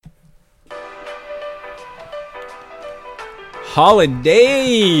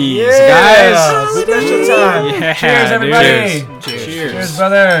holidays, guys. Special time. Yeah, Cheers, everybody. Cheers. Cheers,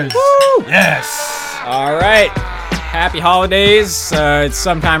 brothers. Woo. Yes. All right. Happy holidays. It's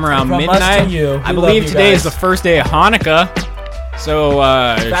sometime around From us midnight. to you. I We believe love you today guys. is the first day of Hanukkah. So,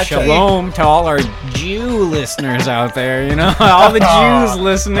 shalom to all our Jew listeners out there. You know, all the Jews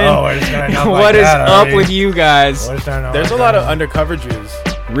listening. we're just starting out like What is that up already. with you guys? We're starting out There's like a lot that. of undercover Jews.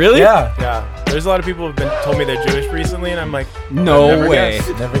 Really? Yeah. Yeah. There's a lot of people who've told me they're Jewish recently, and I'm like, No never way. guessed.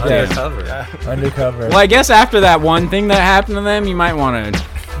 Never Damn. guessed. Yeah. Undercover. Well, I guess after that one thing that happened to them, you might want to.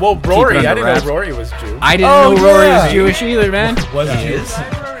 Well, Rory, under I didn't wraps. know Rory was Jew. I didn't Oh, know Rory yeah. was Jewish either, man. Was it He you? is.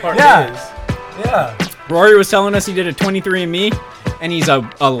 Part Yeah. is. Yeah. Rory was telling us he did a 23andMe, and he's a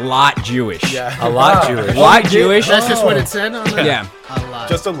lot Jewish. Yeah. A lot Wow. Jewish. A lot Oh, you did? Jewish. That's just what it said on that? Yeah. A lot.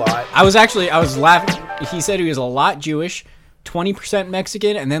 Just a lot. I was laughing. He said he was a lot Jewish, 20%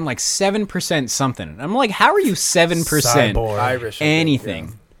 Mexican, and then like 7% something. And I'm like, how are you 7% Cyborg. Irish. I think,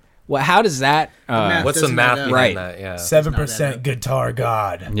 anything? Well, how does that? math What's the doesn't math add up. behind Right. that? Yeah. 7% guitar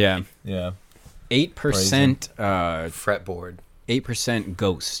god. Yeah, Yeah. 8%. Fretboard. 8%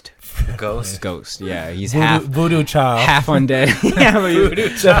 ghost. Ghost. Ghost. Yeah, he's Voodoo child. half undead. Yeah, but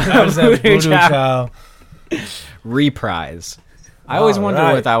he's 7% Voodoo voodoo child. child. Reprise. I always All wondered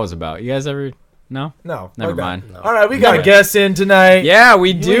right. what that was about. You guys ever? No. No. Never okay. mind. All right, we got guests in tonight. Yeah,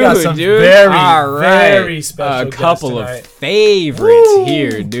 we do, got some dude. very, All right. very special A guests couple tonight. of favorites Woo.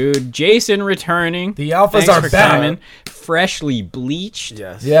 here, dude. Jason returning. The alphas Thanks are for back. coming. Freshly bleached.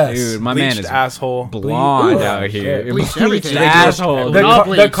 Yes. Yes. Dude, my Bleached man is asshole. blonde Ooh, out here. shit. Bleached Bleached everything. asshole. The, Not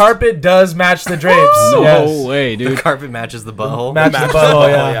the bleached. carpet does match the drapes. No yes. way, The dude. carpet matches the butthole. Match Match the butthole,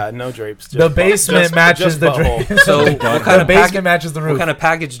 yeah. No drapes. The basement matches the butthole. drapes. So what The kind of basement matches the What roof. kind of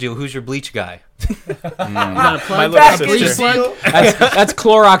package deal? Who's your bleach guy? You got a My plug? little A bleach sister. plug? That's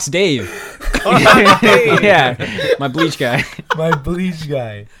Clorox Dave. Yeah, my bleach guy. My bleach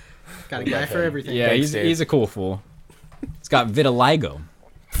guy. Got a guy for everything. Yeah, Thanks, Dave. he's a cool fool. He's got vitiligo.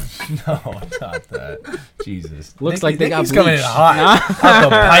 No, not that. Jesus. Looks like they got Nicky's coming in bleached. hot. Out the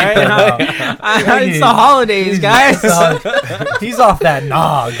pipe now. It's the holidays, guys. He's off that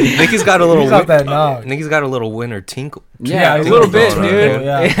nog. Nicky's got a little. He's off that nog. Nicky's got a little winter tinkle. Yeah, Yeah, a little bit, tinkle, dude.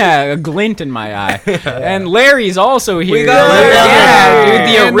 yeah. Yeah, a glint in my eye. And Larry's also here. We got Larry. Larry. Yeah, dude,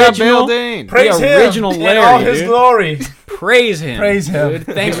 the In the original. building. Praise the him original in Larry, all his dude. glory. Praise him. Praise him. Dude.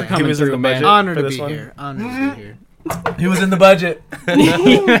 Thanks for He coming was in through, the man. budget. Honored For to this be one? here. Honored to be here. He was in the budget. We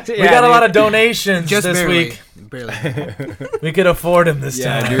got a lot of donations Just this barely. week. Barely. We could afford him this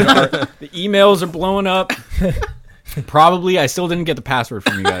Yeah, time. dude. The emails are blowing up. Probably, I still didn't get the password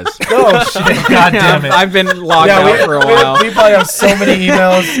from you guys. Oh shit! God damn it! I've been logged out for a while. we probably have so many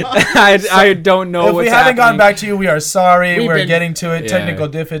emails. I don't know If what's we haven't gotten happening. back to you, we are sorry. We've We're been- getting to it. Yeah. Technical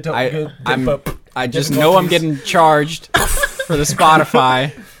difficulty. I just know I'm getting charged for the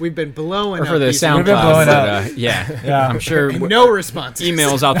Spotify We've been blowing or up for the these SoundCloud. We've been blowing but, up. yeah, Yeah. I'm sure No response.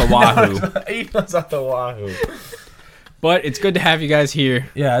 emails out the wahoo. Emails out the wahoo. But it's good to have you guys here.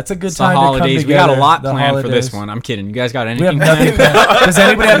 Yeah, it's a good It's the time holidays. to come We got a together, lot the planned for this holidays. one. I'm kidding. You guys got We have anything nothing planned? planned. Does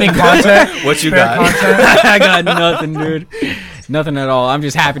anybody have any content? What you Spare got? content? I got nothing, dude. Nothing at all. I'm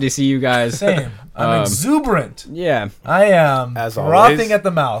just happy to see you guys. Same. I'm exuberant. Yeah. I am As frothing always. at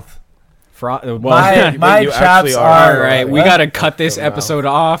the mouth. My You Chaps actually are. are. all right, we What? got to cut this episode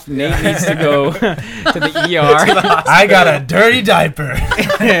off. Nate needs to go to the ER. I got a dirty diaper.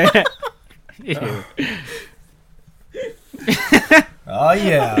 Ew. Oh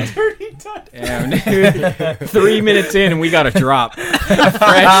yeah. Damn, dude. 3 minutes in and we got a drop.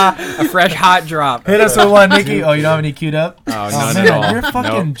 A fresh hot drop. Hit us with one, Nikki. Oh, you don't have any queued up? Oh, none man, at all. You're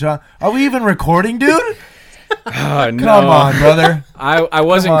fucking Nope. drunk. Are we even recording, dude? Oh, no. Come on, brother. I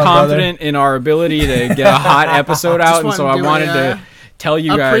wasn't Come on, confident in our ability to get a hot episode out, and so I wanted to tell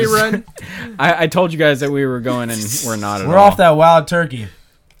you a guys. pre-run. I told you guys that we were going, and we're not at all. We're off that wild turkey.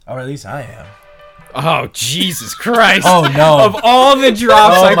 Or at least I am. Oh, Jesus Christ. Oh, no. Of all the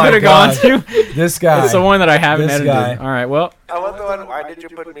drops Oh I my could have gone God. to, This guy. it's the one that I haven't This edited. guy. All right, well, I was the one. Why did you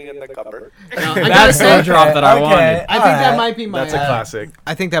put me in the cupboard? I gotta that's say, the drop that I okay. wanted. I think that Alright. might be my. That's a classic.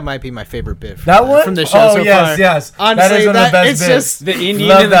 I think that might be my favorite bit. That one? from the show Oh, so yes, far. yes. Honestly, that is one of the best it's bits. just The Indian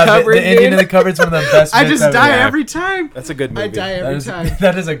Love in the that bit. cupboard. The Indian in dude. the cupboard's one of the best I bits just ever. die Yeah. every time. That's a good movie. I die That every is, time.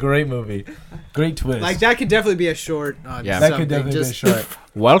 that is a great movie. Great twist. Like that could definitely be a short. On Yeah. That something. could definitely Just, be short.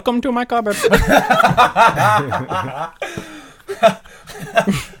 Welcome to my cupboard.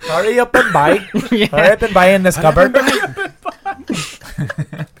 Hurry up and buy. Yeah. Hurry up and buy in this cupboard.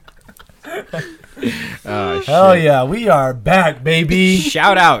 Oh, shit. Hell yeah, we are back, baby.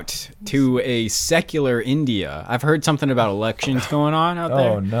 Shout out to a secular India. I've heard something about elections going on out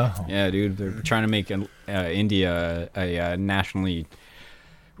there. Oh no. Yeah, dude, they're trying to make India a nationally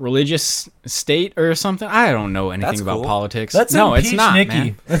religious state or something. I don't know anything That's about cool. Let's politics. impeach it's not, Nikki.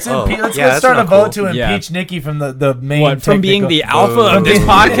 man. Let's Oh, let's yeah, that's start a not vote cool. to Yeah. impeach Nikki from the main. What, from being the technical- alpha of this Boom.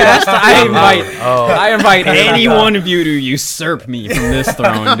 podcast? I invite any one of you to usurp me from this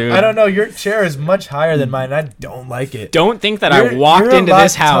throne, dude. I don't know. Your chair is much higher than mine. I don't like it. Don't think that You're- I walked you're a into lot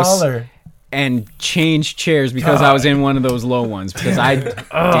this house taller. and changed chairs because I was in one of those low ones. Because I did.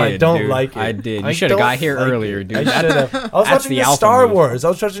 I don't dude. like it. I did. I You should have don't got here like earlier, it. dude. I That- should have. I was that's watching the the alpha Star move. Wars. I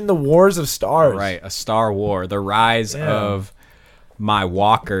was watching the Wars of Stars. Right, a Star War, the rise Yeah. of my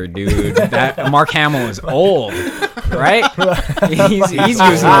walker, dude. That Mark Hamill is old, right? he's using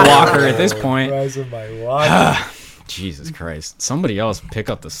a walker at this point. Rise of my walker. Jesus Christ! Somebody else pick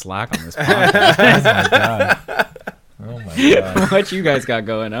up the slack on this podcast. Oh my god. What you guys got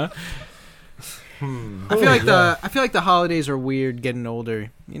going, huh? I feel like the holidays are weird getting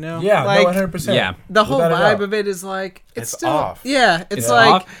older. You know? Yeah, like, no, 100%. Yeah. the whole Without a vibe doubt. of it is like it's It's still off. Yeah, it's It's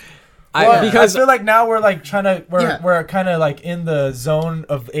like Off. Well, Because I feel like now we're like trying to Yeah. we're kind of like in the zone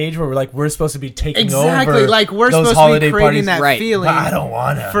of age where we're supposed to be taking exactly over like we're those supposed to holiday be creating parties. that Right. feeling But I don't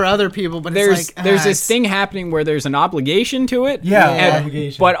wanna. for other people, but there's it's like this it's- thing happening where there's an obligation to it. Yeah, Yeah.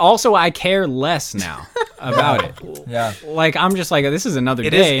 obligation. But also I care less now about it. yeah, Like I'm just like this is another It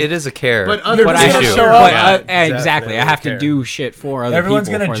day. is a care. But other But people I gotta should show show up. up. Yeah, Exactly. I have to care. do shit for other everyone's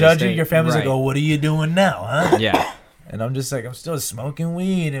people. gonna for judge this you. day. Your family's Right. gonna go, "What are you doing now, huh?" Yeah. And I'm just like, I'm still smoking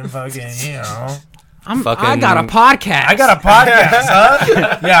weed and fucking, you know. I Fucking- got a podcast. I got a podcast,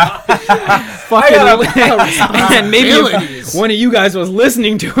 huh? Yeah. fucking and maybe if responsibilities. one of you guys was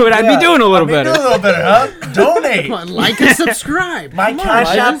listening to it, I'd Yeah. be doing a little I'll be better. doing a little better, huh? Donate. Come on, like and subscribe. My Come on, cash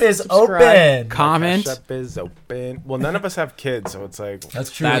like app and is subscribe. open. Comment. Cash App is open. Well, none of us have kids, so it's like.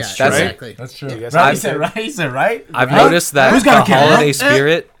 That's true. That's Yeah, true. exactly. That's true. You guys Right? have You said kids? right. You said right. I've Right? noticed that Who's the got a kid?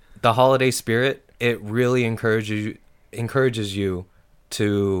 holiday spirit, it really encourages you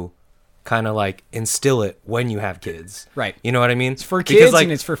to kind of like instill it when you have kids. Right. You know what I mean? It's for Because, kids like,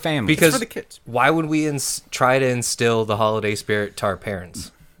 and it's for families. because for the kids. why would we try to instill the holiday spirit to our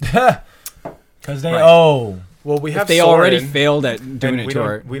parents? Because they Right. owe. Well, we have. they Soren, already failed at doing and it we to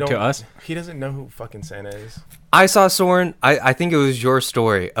don't- to us. He doesn't know who fucking Santa is. I saw Soren. I think it was your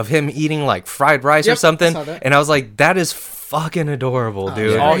story of him eating like fried rice Yep, or something, I saw that. and I was like, that is fucking adorable,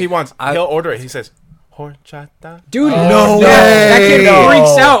 dude. yeah. All he wants, I- he'll order it. He says, horchata. Dude, no that kid way.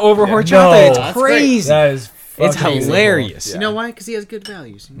 freaks out over No. horchata. It's That's crazy. That is. It's fucking hilarious. You know why? Because he has good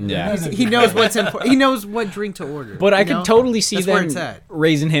values. Yeah. He knows what's important. He knows what drink to order. But I you could know? totally see That's where them it's at.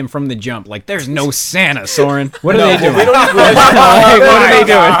 raising him from the jump. Like, there's no Santa, Soren. What are they doing? We don't even, Like, what are they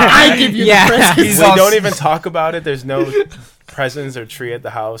doing? I give you Yeah. the presents. we don't even talk about it. There's no presents or tree at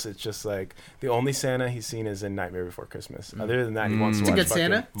the house. It's just like the only Santa he's seen is in Nightmare Before Christmas. Other than that, he wants to It's a watch good fucking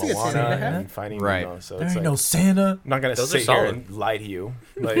Santa. It's a good Moana Santa to have. and Finding Right. Nemo. So There it's ain't like, no Santa. I'm not gonna Those are sit here solid. and lie to you.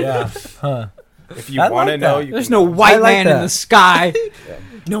 Like, Yeah. Huh. if you I like want to know, that. you There's can no know. white like man in that. the sky.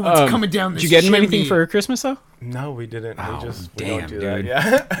 No one's coming down this Did you get him anything chimney. for Christmas, though? No, we didn't. Oh, we damn, don't do dude. that.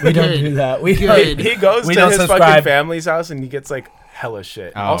 Yeah. We don't Good. do that. We Good. he goes We to don't his subscribe. fucking family's house and he gets like hella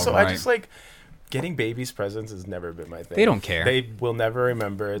shit. Oh, Also, I right. just like getting babies presents has never been my thing. They don't care. They will never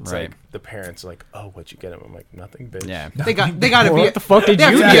remember. It's Right. like the parents are like, "Oh, what'd you get him?" I'm like, "Nothing, bitch." Yeah. They got to be. What the fuck did Yeah,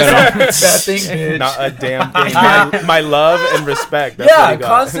 you yeah. get him? that thing, bitch. Not a damn thing. My love and respect. That's Yeah, what he got.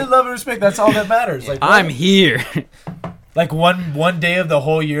 constant love and respect. That's all that matters. Like I'm here. like one day of the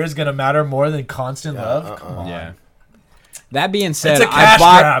whole year is gonna matter more than constant love. Come on. Yeah. That being said, It's a cash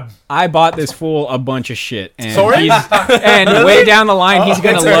grab. I bought this fool a bunch of shit, and Sorry? and way down the line, he's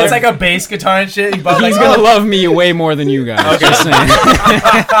gonna it's, love. it's like a bass guitar and shit. He bought He's like, gonna love me way more than you guys. Just saying.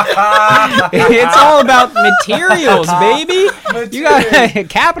 It's all about materials, baby. You got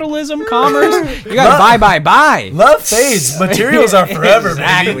capitalism, commerce. You got buy. love fades. Materials are forever,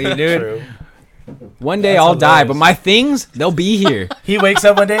 Exactly, baby. dude. True. One day That's I'll die, hilarious. but my things, they'll be here. He wakes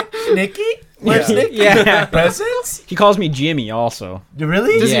up one day, Nikki? Where's Nikki? Yeah. Presents? He calls me Jimmy also.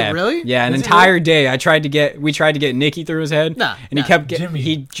 Really? Does he yeah, really? Yeah, an Does he entire day. We tried to get Nicky through his head. Nah, and he nah. kept Jimmy.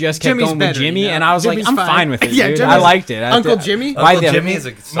 he just kept Jimmy's going with better, Jimmy, you know? and I was Jimmy's like, I'm fine. fine with it. Yeah, dude. Jimmy's- I liked it. Uncle Jimmy? By Uncle the- Jimmy is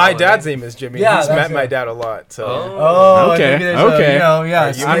a solid My dad's name. name is Jimmy. Yeah, He's that's met my it. dad a lot. So Oh, Okay, maybe there's okay. A, you know, yeah.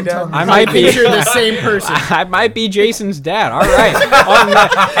 Are you my dad? I might I be. think you're the same person. I might be Jason's dad. All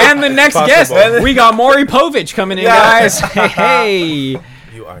right. And the next Possible. guest, we got Maury Povich coming in, Yeah. guys. Hey.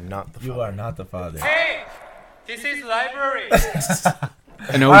 you are not the. You are not the father. This is library.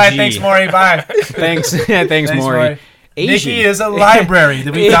 An OG. All right, thanks, Maury. Bye. Thanks, thanks, Maury. Maury. Asian. Nikki is a library.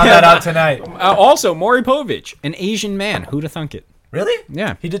 We found that out tonight. Also, Maury Povich, an Asian man. Who'd have thunk it? Really?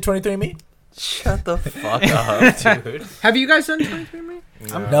 Yeah. He did 23andMe? Shut the fuck up, dude. Have you guys done 23andMe?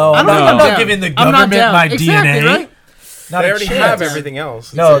 No, I'm know. not down. giving the I'm not government down. my Exactly, DNA. right? Not They a already chance. have everything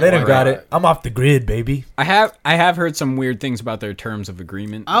else. No, they didn't Why got not? it. I'm off the grid, baby. I have heard some weird things about their terms of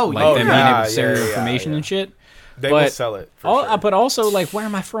agreement. Oh, like yeah. them being able Yeah, to share yeah, information yeah. and shit. They But will sell it. For All, sure. but also, like, where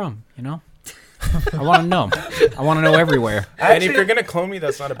am I from? You know, I want to know. I want to know everywhere. And if you're gonna clone me,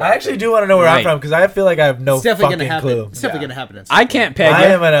 that's not a bad I actually thing. do want to know where I'm Right. from because I feel like I have no It's definitely fucking gonna happen. clue. It's definitely Yeah. gonna happen. At some I point. can't peg I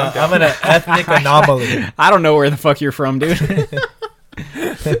you. am an ethnic anomaly. I don't know where the fuck you're from, dude.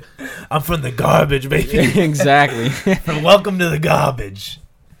 I'm from the garbage, baby. Exactly. Welcome to the garbage.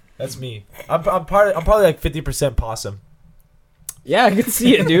 That's me. I'm probably like 50% possum. Yeah, I can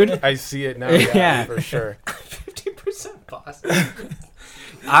see it, dude. I see it now. Yeah. Yeah, for sure. 50% possible.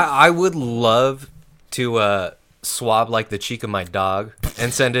 I would love to swab like the cheek of my dog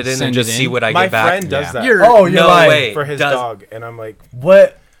and send it in Send and just it see in? what I My get back. friend does Yeah. that You're, Oh, you're No lying. way. for his Does- dog, and I'm like,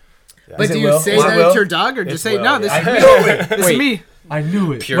 What? but Is it do you Will? say Is it that Will? it's your dog, or just It's say Will, no? This yeah. is I me. knew it. This is Wait. me. I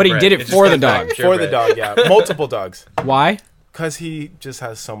knew it. But he did it just for the goes back, dog. for the purebred. dog, yeah, multiple dogs, Why? because he just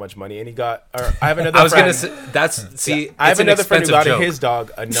has so much money, and he got. Or I have another. I was friend, gonna say see. I have it's an another friend who got expensive joke. his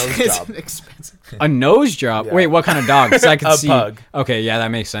dog a nose It's job. expensive. A nose job? Yeah. Wait, what kind of dog? Because I could A see. pug. Okay, yeah, that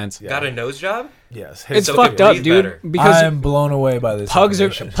makes sense. Yeah. Got a nose job? Yes, It's So fucked they up, breathe dude. better. Because I'm blown away by this. pugs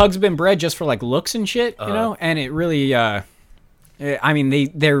information. have been bred just for like looks and shit, you know, and it really. I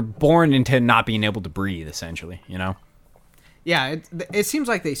mean, they're born into not being able to breathe, essentially, you know. Yeah, it seems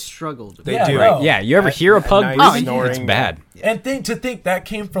like they struggled. They Yeah, do. right. Yeah, you ever hear a at pug night, breathing? snoring, It's bad. And think that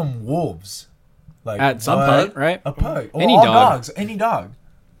came from wolves. Like At some what? point, right? A pug. Oh, Any all dog. dogs. Any dog.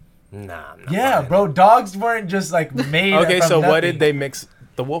 Nah. I'm not Yeah, buying bro. Dogs weren't just like made. Okay, from so what nothing. did they mix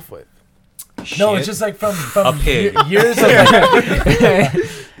the wolf with? No, it's Shit. just like from A pig. years of like,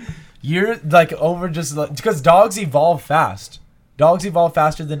 years like over just like, because dogs evolve fast. Dogs evolve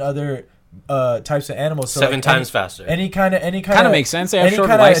faster than other types of animals. So Seven like, times faster. Any kind of Kinda makes sense. They have any shorter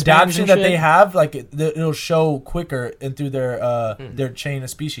kind of lifespans adaptation and that shit. they have, like it'll show quicker and through their chain of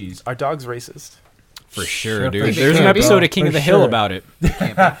species. Are dogs racist? For sure, Sure, dude. for There's an sure, episode bro. of King of For the Hill sure. about it.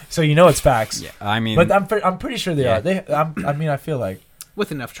 So you know it's facts. Yeah, I mean, But I'm pretty sure they Yeah. are. I mean, I feel like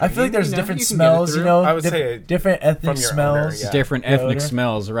With enough I training, feel like there's you know, different you can get it smells. You through. know, I would say different ethnic from your owner, smells. yeah. different The ethnic odor.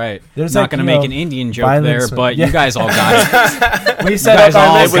 smells, right? There's Not like, gonna you make know, an Indian joke violent there, smell. but Yeah. you guys all got it. We set guys up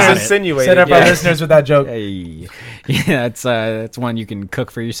all our It was got listeners. insinuated. Set up yeah. our listeners with that joke. Hey, yeah, that's one you can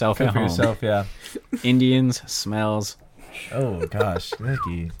cook for yourself Good at for home. yourself, yeah. Indians, smells. Oh gosh,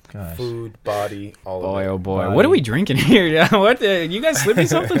 Nicky, gosh. Food, body, all Boy, of it. oh boy, Body. what are we drinking here? What? You guys slipping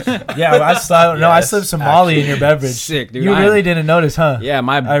something? Yeah, I slipped. No, I Yes, slipped Somali in your beverage. Sick, dude. You I- really didn't notice, huh? Yeah,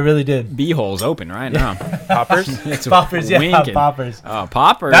 my I really did. beehole's open right now. Poppers? It's Poppers, yeah, winking. poppers. Oh,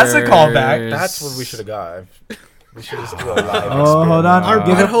 poppers. That's a callback. That's what we should have got. We should just do a live Oh, hold on. Our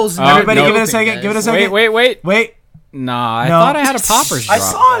Give it- buttholes. Oh, never Everybody, no. give it a open, second. guys. Give it a second. Wait. Wait. Nah, I No. thought I had a poppers I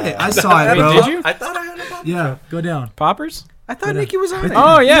drop. saw it. I saw it, bro. Did you? I thought I had a pop. Yeah, go down. Poppers? I thought Nicky was on it.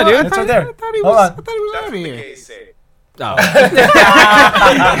 Oh yeah, dude. It's right there. I thought he Hold was. on. I thought he was That's on what the here. gays say. Oh.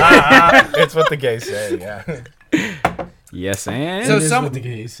 It's what the gays say, yeah. Yes, and So It is some- what the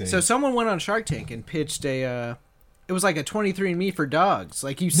gays say. So someone went on Shark Tank and pitched a. It was like a 23andMe for dogs.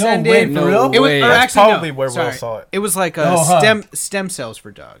 Like you send way, in. for real? It was, way. or That's actually, probably no, where Will sorry. saw it. It was like Oh, huh. stem cells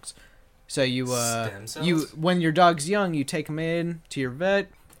for dogs. So you Stem cells? you when your dog's young, you take them in to your vet,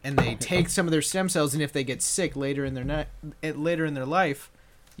 and they take some of their stem cells, and if they get sick later in their life,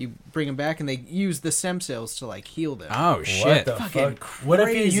 you bring them back, and they use the stem cells to like heal them. oh What shit. the Fucking fuck? What if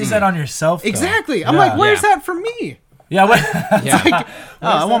you crazy. use that on yourself? Though? Exactly. I'm Yeah. like, where's Yeah. that for me? Yeah. What? Yeah. Oh,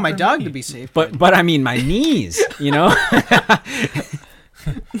 I that want my for dog me? to be safe. But I mean my knees, you know?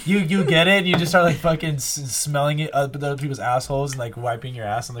 You get it. You just start like fucking smelling it up other people's assholes and like wiping your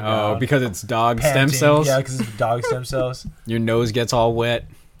ass on the ground. Oh, because it's dog stem Panting. cells. Yeah, because it's dog stem cells. Your nose gets all wet.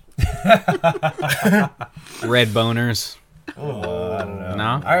 Red boners. Oh, I don't know.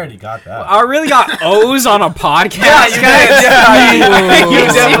 No? I already got that. I really got O's on a podcast, Yeah, you guys. did. Yeah, you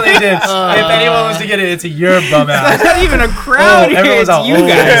Ooh. definitely did. If anyone wants to get it, it's a your bum ass. Not even a crowd here. everyone's It's all, you "Oh."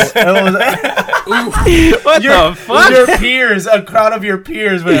 guys. Everyone was- What the fuck? Your peers, a crowd of your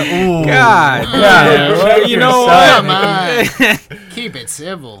peers went, ooh. God. Yeah, Well, check you know yourself. what? Come on. Keep it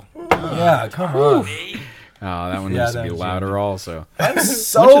civil. Yeah, come on. Oh, that one Yeah, needs to that be was louder also. I'm Which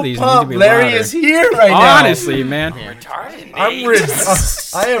so of these need to pumped. be Larry louder? is here right now. Honestly, man.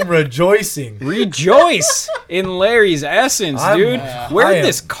 I am rejoicing. Rejoice in Larry's essence, I'm- dude. I Where am did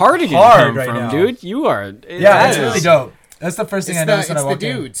this cardigan hard come right from, now. dude? You are. Yeah, that it's really is- dope. That's the first thing I noticed when I It's the walked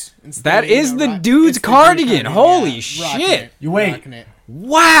in. dudes. It's That is the dude's cardigan. Holy shit. You wait. Rocking it.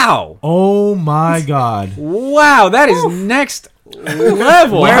 Wow. Oh my god. Wow, that is next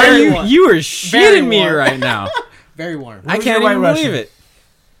level. Where Are are you? you? You are shitting me warm. right now. Very warm. I was can't your even White believe Russian? it.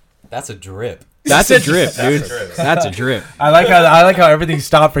 That's a drip. That's a drip, dude. That's a drip. I like how everything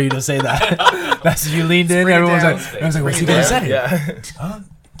stopped for you to say that. That's you leaned in. Everyone's like, what's he gonna say? Yeah. Huh?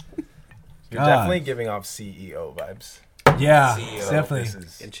 You're God. definitely giving off CEO vibes. Yeah, CEO. definitely.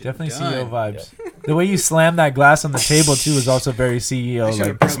 This is- Definitely done. CEO vibes. The way you slam that glass on the table too is also very CEO.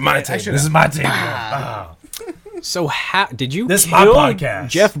 Like, This is my table. this is my table. So how did you This is my kill podcast.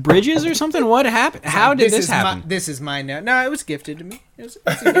 Jeff Bridges or something? What happened? How did this happen? This is mine now. No, it was gifted to me. It was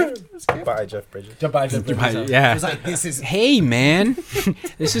a gift. It was a gift. By Jeff Bridges. Jump by, jump by. It Yeah. was like, this is Hey man,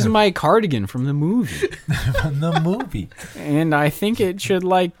 this is my cardigan from the movie, The movie. and I think it should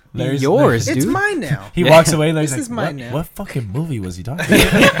like be There's- yours, it's dude. mine now. He walks away. Larry's This like, is mine what, now. what fucking movie was he talking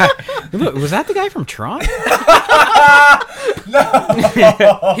about? Look, was that the guy from Tron?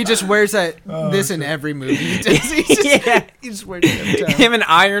 He just wears that this in every movie. He does. He just, Yeah. he just wears it every time. Him and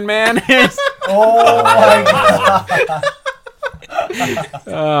Iron Man. Oh my god.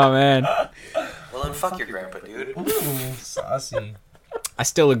 Oh man, Well, then fuck your grandpa, dude. Ooh, saucy. I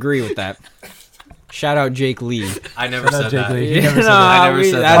still agree with that. Shout out Jake Lee. I never Shout out said Jake that. Lee. He never said Nah, that. I never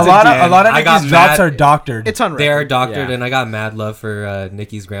said that's A lot of dude. I got Nicki's drops mad. are doctored. It's on They are record. doctored, Yeah. and I got mad love for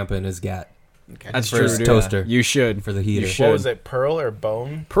Nikki's grandpa and his gat That's for true, his dude. toaster You should. for the heater. should. What was it? Pearl or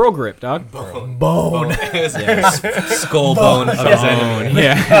bone? Pearl grip, dog. Bone. Skull bone of his enemy.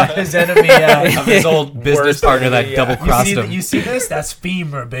 Yeah. His enemy. Yeah. Of his old business Worst partner enemy, that double crossed him. You see this? That's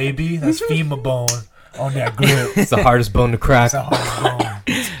femur, baby. That's femur bone on that grip. It's the hardest bone to crack. That's a hard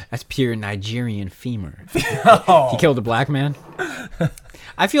bone. That's pure Nigerian femur. Oh. He killed a black man.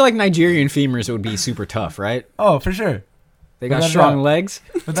 I feel like Nigerian femurs would be super tough, right? Oh, for sure. They got Without a strong doubt. legs.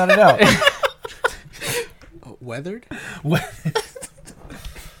 Without a doubt. Weathered?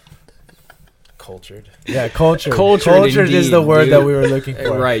 Cultured. Yeah, culture. Cultured Cultured is indeed, the word dude. that we were looking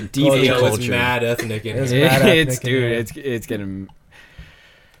for. Right, deeply It was cultured. mad ethnic in It's here. mad ethnic It's in dude. here. It's getting.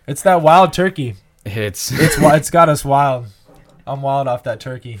 It's that wild turkey. It's It's got us wild. I'm wild off that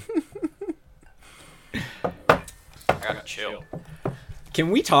turkey. gotta chill. Can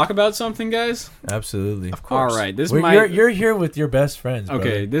we talk about something, guys? Absolutely. Of All right, this We're, might. you're here with your best friends. Okay,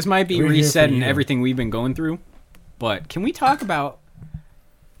 brother. this might be We're here for resetting you. everything we've been going through, but can we talk about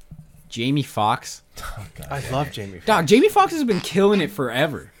Jamie Foxx? I love Jamie Foxx. Dog, Jamie Foxx has been killing it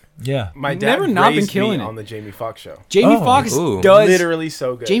forever. Yeah. My dad Never not been raised killing me it. on the Jamie Foxx show. Jamie Oh. Foxx Ooh. does Literally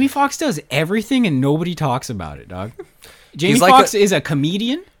so good. Jamie Foxx does everything and nobody talks about it, dog. Jamie He's like Foxx is a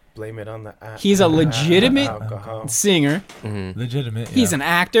comedian. Blame it on the. He's a legitimate alcohol. singer. Legitimate. He's an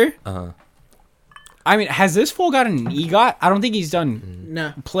actor. Uh-huh. I mean, has this fool got an EGOT? I don't think he's done No. I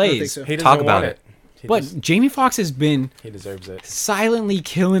don't think plays. so. He doesn't Talk about want it. He But just- Jamie Foxx has been he deserves it. silently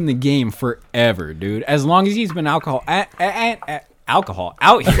killing the game forever, dude. As long as he's been alcohol out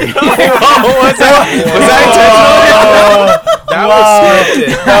here. That was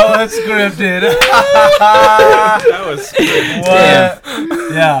scripted. That was scripted. That was scripted.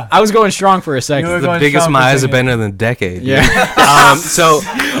 What? Yeah. I was going strong for a You second. were The going biggest strong for a my eyes have second. been in a decade. Yeah. So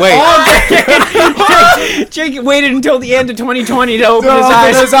wait. Jake waited until the end of 2020 to open his Open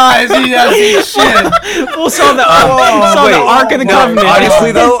eyes. his eyes. He doesn't see shit. Full saw the Ark of the Covenant.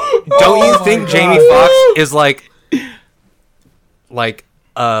 Honestly though, don't you think Jamie Foxx is like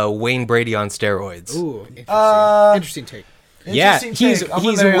Wayne Brady on steroids? Ooh, interesting. Interesting take. Yeah, Interesting he's take. I'm with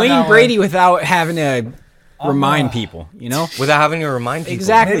he's Larry on Wayne that Brady without having to remind not. people, you know? Without having to remind people.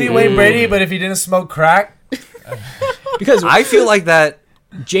 Exactly. Maybe Wayne Brady, but if he didn't smoke crack, Because I feel like that.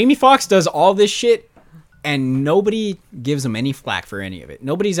 Jamie Foxx does all this shit and nobody gives him any flack for any of it.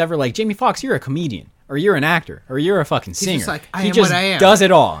 Nobody's ever like, Jamie Foxx, you're a comedian, or you're an actor, or you're a fucking singer. just like, I he am just what I am. does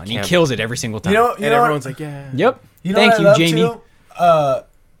it all, and he Can't- kills it every single time. you know And everyone's like, yeah. Yep. You know Thank what I you, love Jamie. Too?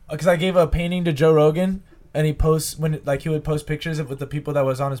 Because I gave a painting to Joe Rogan, and he posts he would post pictures of with the people that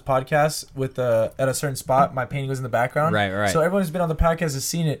was on his podcast with at a certain spot. My painting was in the background. Right. So everyone who's been on the podcast has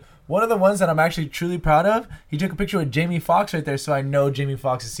seen it. One of the ones that I'm actually truly proud of, he took a picture with Jamie Foxx right there, so I know Jamie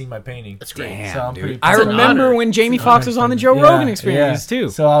Foxx has seen my painting. That's great. Damn, So I'm dude. pretty I proud. remember honor. when Jamie Foxx was on the Joe Rogan Experience too.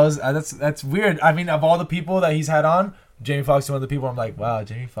 So I was that's weird. I mean, of all the people that he's had on, Jamie Foxx is one of the people I'm like, wow,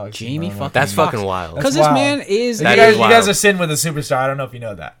 Jamie Foxx. is Jamie one of my- Foxx. That's Fox. fucking wild. Because That's this wild. man is. You That guys, is you guys wild. are sitting with a superstar. I don't know if you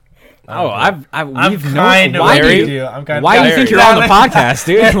know that. Oh, we've I'm known. kind of Why do Larry. you? I'm kind Why do you think you're on the podcast,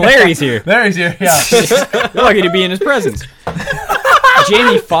 dude? Larry's here. Larry's here. Yeah. You're lucky to be in his presence.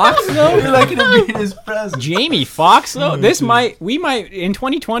 Jamie Foxx though. You're lucky to be in his presence. Jamie Foxx though. We might in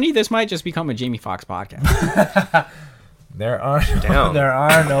 2020. This might just become a Jamie Foxx podcast. There are Damn. there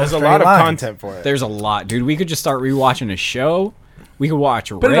are no. There's a straight lot of lines. content for it. There's a lot, dude. We could just start rewatching a show. We could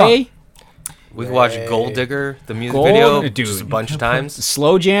watch it Ray. We could watch Gold Digger, the music Gold- video, dude. just a bunch of times.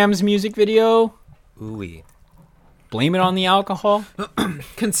 Slow Jams music video. Ooh-wee. Blame it on the alcohol.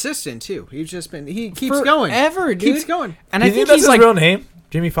 Consistent too. He keeps going. Forever, dude. Keeps going. And Do I you think that's he's his like, real name,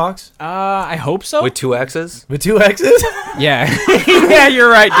 Jimmy Fox, I hope so. With 2 X's? with 2 X's. Yeah. Yeah, you're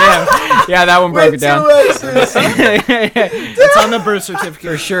right. Damn. Yeah, that one broke it down. 2 X's. It's on the birth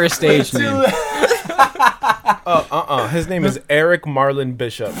certificate. For sure, a stage name. His name is Eric Marlon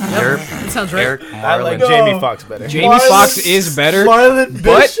Bishop. Eric, That sounds right. Eric I like Marlon. Jamie Foxx better. Jamie Foxx is better. Marlon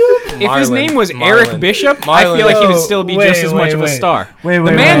But Bishop. if his Marlon. name was Marlon. Eric Bishop, I feel like he would still be Wait, just as much wait, of a wait. star. Wait, The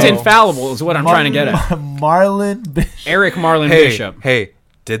wait, man's wait. infallible is what I'm trying to get at. Marlon Bishop. Eric Marlon Hey, Bishop. hey,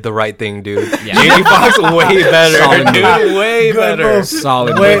 did the right thing, dude. Yeah. Jamie Foxx way better, Solid move. dude. Way Good better. move.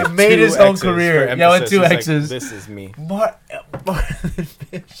 Solid. Wait, move. made his own X's for career. Yeah, with emphasis. 2 He's like, X's. this is me.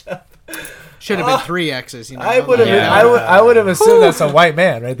 Marlon Bishop. Should have been 3 X's. You know. I would have. Yeah. I would have assumed that's a white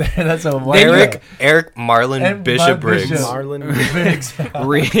man right there. That's a white Eric Marlon And Bishop Marlon Briggs. Bishop. Marlon. Briggs.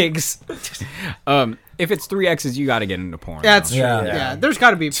 Riggs. If it's 3 X's, you got to get into porn. That's though. true. Yeah. Yeah. There's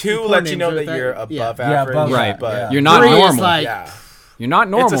got to be 2 porn let you names know with that you're above Yeah, average. above Right. But yeah. You're not 3 is normal. like yeah, You're not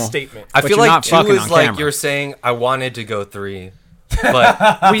normal. it's a statement. I But feel you're like not 2 fucking is on like camera. you're saying, I wanted to go 3.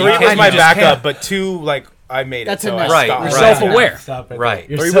 But 3 was can't- my you just backup, can't. but 2, like, I made That's it. So I enough. Right, stopped. You're right. self-aware. Stop it. Right.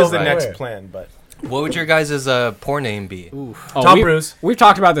 You're Or he was the self-aware. next plan, but What would your guys' porn name be? Oh, Tom we- Cruise. We've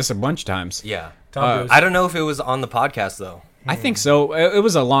talked about this a bunch of times. Yeah. Tom Cruise. I don't know if it was on the podcast, though. I think so. It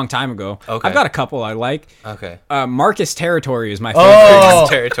was a long time ago. Okay. I've got a couple I like. Okay. Marcus Territory is my favorite. Oh,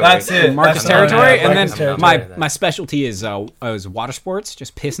 Territory. that's it. Marcus That's Territory, yeah, and Marcus then Territory. my Territory. my specialty is water sports,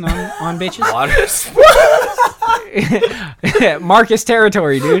 just pissing on bitches. Water Marcus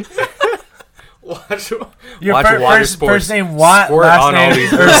Territory, dude. Your Watch water sports. first name Watt, Squirt last on all name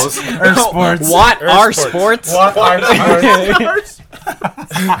these girls. or sports. What are sports. sports? Watt are sports.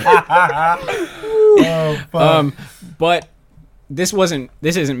 Oh, fuck. But this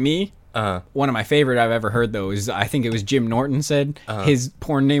isn't me. Uh-huh. One of my favorite I've ever heard though is I think it was Jim Norton said his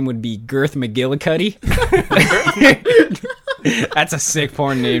porn name would be Girth McGillicuddy. That's a sick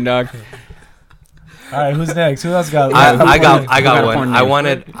porn name, dog. All right, who's next? Who else got? I got got a porn one.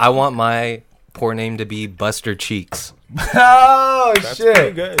 name. I want my porn name to be Buster Cheeks. Oh that's shit!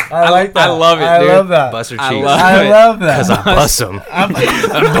 pretty good. I like that. I love it, I dude. love that. Buster I Cheeks. love I it. love Because that. I bust them.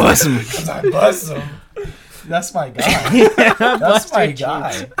 Bust 'em. I bust him. That's my guy. That's my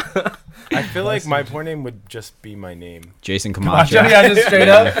guy. I feel like my porn name would just be my name. Jason Macho, Camacho. yeah, just straight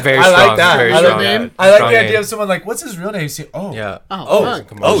up. Very I strong. like that. Very I like, strong. name. I like Strong the idea name. of someone like, what's his real name? You see, Yeah. Oh,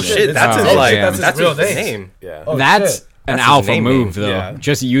 fuck. Oh shit! That's Oh, his like. damn. That's his real his name. name. Yeah. Oh, That's shit. an That's his alpha name move, though. Yeah.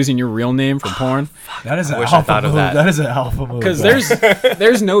 Just using your real name for porn. That is an wish I alpha thought of move. that. That is an alpha move. Because bro.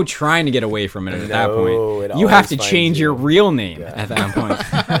 there's no trying to get away from it at that No, point. it You have always to finds change you. your real name at that point.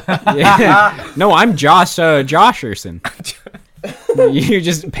 Yeah. No, I'm Josh Josherson. You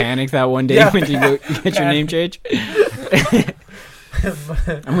just panic that one day Yeah. when you go get your name changed.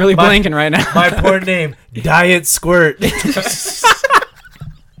 I'm really blanking right now. my porn name, Diet Squirt.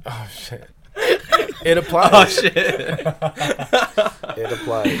 Oh shit. It applies. Oh shit! It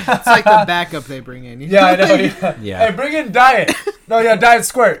applies. It's like the backup they bring in. Yeah, I know. Yeah. Yeah. Hey, bring in Diet. No, yeah, Diet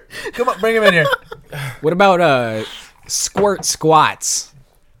Squirt. Come on, bring him in here. What about Squirt Squats?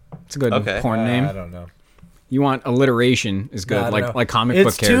 It's a good Okay. porn name. I don't know. You want alliteration is good, I don't know. like comic book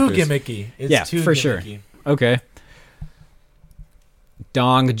It's too characters. gimmicky. It's Yeah, too for sure. gimmicky. Okay.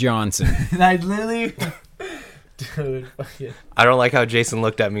 Dong Johnson. And I literally, dude, fucking. I don't like how Jason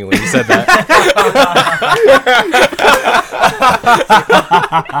looked at me when he said that.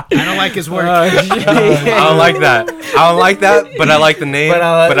 I don't like his work. I don't like that. I don't like that, but I like the name. But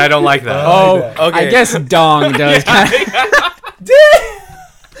I like- But I don't like that. Oh, Okay. I guess Dong does.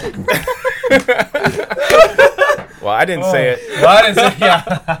 Well, I didn't say it. What is it?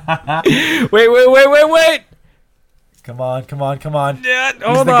 Yeah. Wait. Come on. Yeah, He's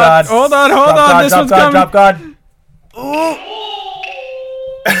hold the on. God. Hold on. Drop God, This drop one's God, coming. drop God.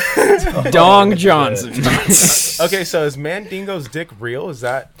 Dong Johnson. Okay, so is Mandingo's dick real? Is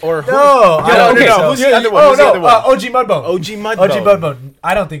that or who? No, I don't okay, think so. who's the other one? Oh Who's the no, other one? OG Mudbone. OG Mudbone. OG Mudbone.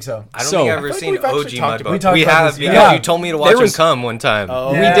 I don't think so. I don't So- think I I've ever feel like seen we've actually OG talked about We Mudbone. talked We about have this, because yeah. you told me to watch There him was- come one time.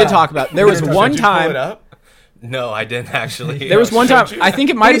 Oh, We Yeah. did talk about. There was Did one you pull it time. up? No, I didn't actually. There was one time. I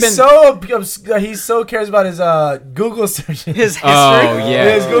think it might have He's been. he so cares about his Google search. his history. Oh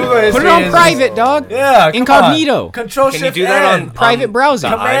yeah. His Google history. Put it on is- private, dog. Yeah, come Incognito. on. Control Can you Shift do that N. on Private browser.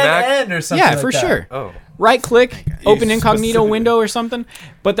 the Command iMac? N or something? Yeah, like for that. sure. Oh, Right click, open incognito specific. window or something.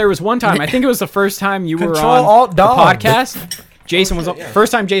 But there was one time. I think it was the first time you were Control on Alt the Dom. podcast. Jason was on,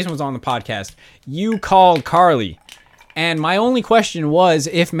 first time Jason was on the podcast. You called Carly And my only question was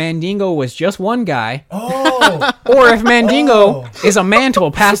if Mandingo was just one guy, Oh, or if Mandingo is a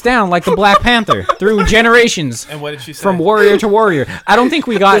mantle passed down like the Black Panther through generations And what did she say? from warrior to warrior. I don't think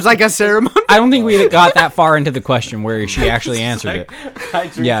we got. There's like a ceremony. I don't think we got that far into the question where she actually answered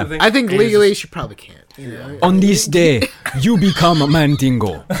it. Yeah. I think legally she probably can't. You know? On this day, you become a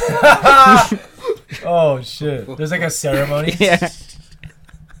Mandingo. oh shit! There's like a ceremony. Yeah.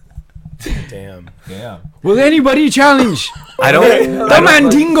 Damn. Damn. Will anybody challenge I don't. the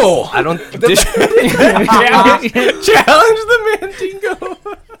Mandingo? I don't. Challenge the Mandingo.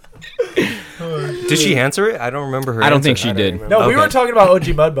 Did she answer it? I don't remember her. I don't answer. think she did. No, we Okay. were talking about OG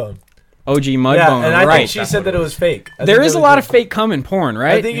Mudbone. OG Yeah, Mudbone, and I right? think she said that it was fake. I There think is it a was lot of fake cum in porn,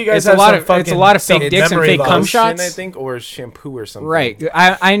 right? I think you guys it's have a lot some of it's a fucking- lot of some fake dicks and memory fake cum loss. shots. I think, or shampoo or something. Right.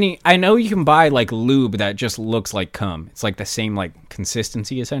 I know you can buy like lube that just looks like cum. It's like the same like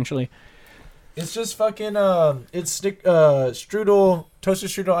consistency essentially. It's just fucking it's strudel, toaster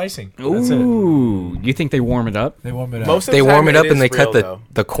strudel icing. That's it. Ooh, you think they warm it up? They warm it up. Most of They the warm time it up and is they cut real, the, though.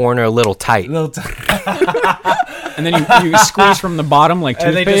 the corner a little tight. little And then you squeeze from the bottom like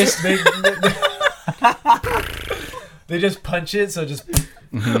and they toothpaste. just they just punch it, so just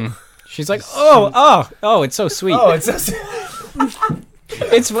She's like, oh, it's so sweet. oh, it's just,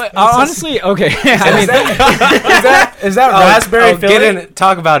 It's honestly okay. I mean, is that raspberry filling? Get in.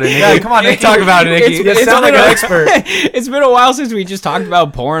 Talk about it, Nikki. Yeah, come on, Nick. Talk about it, Nikki. You sound like an expert. it's been a while since we just talked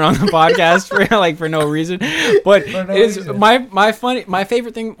about porn on the podcast for no reason. But no it's reason. my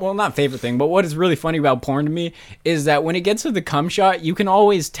favorite thing. Well, not favorite thing, but what is really funny about porn to me is that when it gets to the cum shot, you can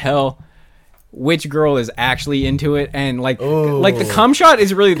always tell which girl is actually into it, and like the cum shot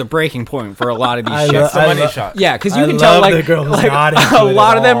is really the breaking point for a lot of these shits. It's the money shot. Yeah, because you I can tell love like, the girls like not into a it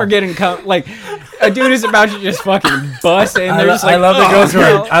lot at of them all. are getting cum. Like a dude is about to just fucking bust, and they're just like, I love the "Oh, girls who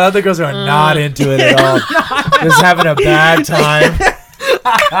no." are. I love the girls who are not into it at all. Just having a bad time.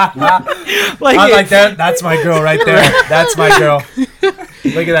 Like, I'm like that. That's my girl right there. That's my girl.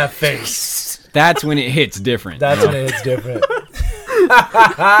 Look at that face. that's when it hits different. That's when it's different.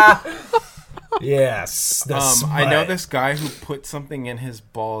 Yes. The I know smut. this guy who put something in his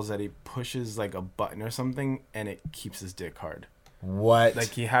balls that he pushes like a button or something, and it keeps his dick hard. What? Like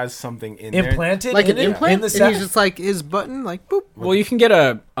he has something in implanted Like in an it? implant, in the and sack? he's just like his button, like boop. Well, you can get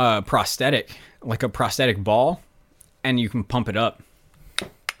a prosthetic, like a prosthetic ball, and you can pump it up.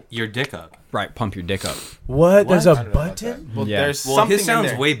 Your dick up. Right, pump your dick up. What? There's I a don't know about button? that. Well, Yeah. there's Well, something his sounds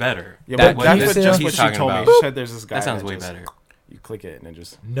in there. way better. Yeah, That- but that's keeps what, it just up. what He's she talking told me. about. She said there's this guy That sounds that way just- better. You click it and it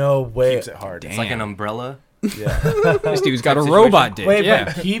just No way. keeps it hard. It's like an umbrella. Yeah, This dude's got a Situation. robot dick. Wait, yeah.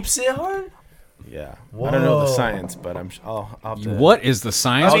 but keeps it hard? yeah. I don't know the Whoa. science, but I'll have to. What is the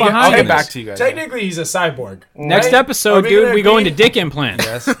science I'll get behind back this? to you guys. Technically, he's a cyborg. Next right? episode, Are we dude, gonna we go agree- into dick implants.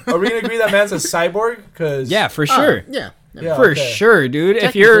 Yes. Are we gonna agree that man's a cyborg? Cause Yeah, for sure. Yeah. yeah, For okay. sure, dude.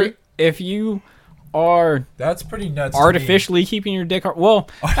 Technically. If you are That's pretty nuts. to me. artificially keeping your dick hard, well,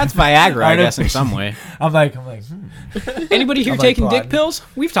 that's Viagra, I guess, in some way. I'm like, Anybody here I'm like, taking dick Claude. pills?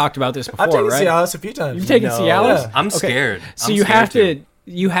 We've talked about this before, I've taken right? Cialis a few times. You've taken No. Cialis? Yeah. I'm Okay. scared. So I'm you scared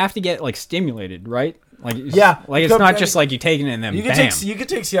have to get like stimulated, right? Like Yeah. like it's not just like you taking it and then You can bam.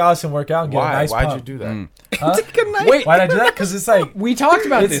 take Cialis and work out and get a Why? nice Why'd pump. you do that? Huh? Wait, Why'd I do that? Because it's like, we talked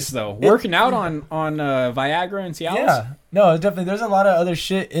about It's- this though. Working out on Viagra and Cialis. yeah, no, definitely. There's a lot of other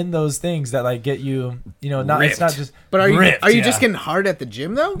shit in those things that like get you, not. It's not Ripped. just. But are you ripped, are you yeah. just getting hard at the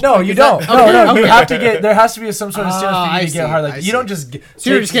gym though? No, Like, you is don't. that- No, okay, no. You okay. have to get. There has to be some sort of stimulus for I you to get see, hard. I Like you don't see. just. So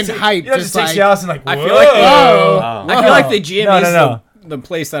you're just getting hyped, You don't just just take like- Cialis and like. I Whoa. feel like Whoa. I feel like the gym No, is no. the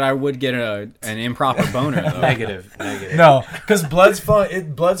place that I would get an improper boner though. Negative. No, because blood's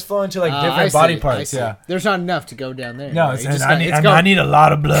flowing. Blood's flowing to like I different see, body I parts. see. Yeah. There's not enough to go down there. No, right? it's, You just I, gotta- need, it's I going. need a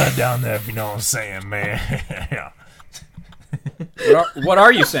lot of blood down there. If you know what I'm saying, man. Yeah. What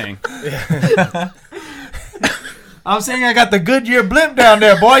are you saying? I'm saying I got the Goodyear blimp down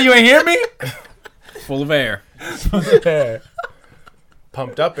there, boy. You ain't hear me? Full of air.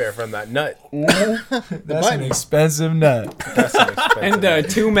 Pumped up air from that nut. That's an expensive nut. That's an expensive And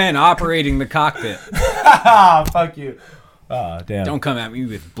two men operating the cockpit. Ah, fuck you. Oh, damn. Don't come at me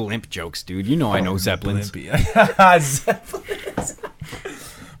with blimp jokes, dude. You know I know Zeppelins. Zeppelins.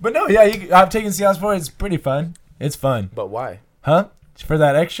 But no, yeah, I've taken Cialis before. It's pretty fun. It's fun. But why? Huh? For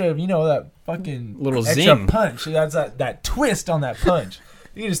that extra, that fucking Little extra zing. punch. That's that twist on that punch.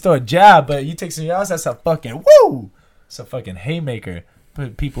 You can just throw a jab, but you take Cialis, that's a fucking woo. It's a fucking haymaker.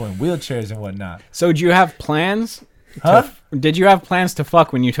 Put people in wheelchairs and whatnot. So do you have plans? Huh? Did you have plans to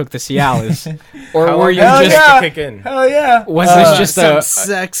fuck when you took the Cialis, or How were long you Hell did it just? yeah. to kick in? Hell yeah. Was this just some a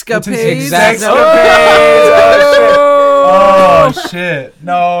sex It's an capades? exact- Oh, Oh shit!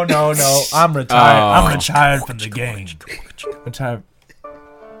 No. I'm retired. Oh. I'm retired from the game. Retired.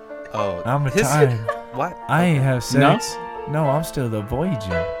 Oh, I'm his- retired. What? I ain't have sex. No, I'm still the boy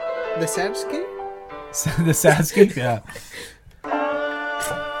Jim. The Satsuki? The Sasuke. Yeah.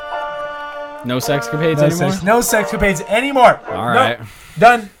 No sexcapades No anymore. sex. No sexcapades anymore. All No, right.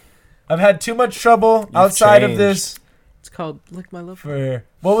 done. I've had too much trouble outside of this. It's called Lick My Love. For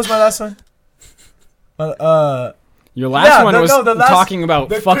what was my last one? Your last Yeah, one the- was no, the last- talking about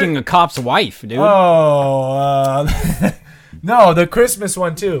the fucking a cop's wife, dude. Oh, no, the Christmas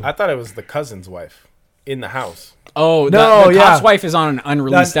one too. I thought it was the cousin's wife in the house. Oh, No, the yeah. cop's wife is on an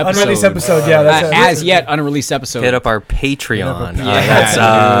unreleased That episode. unreleased episode, yeah. That's it. As yet, unreleased episode. Hit up our Patreon. Yeah, That's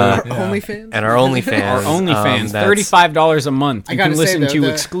Yeah. OnlyFans? and our OnlyFans. Our OnlyFans, that's- $35 a month. I You gotta can say, listen though, to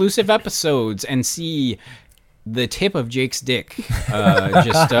the- exclusive episodes and see the tip of Jake's dick.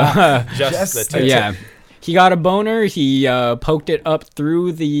 Just The tip. yeah. He got a boner. He poked it up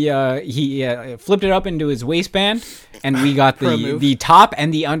through the. He flipped it up into his waistband, and we got Pro move. the top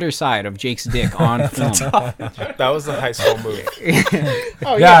and the underside of Jake's dick on film. That was the high school move.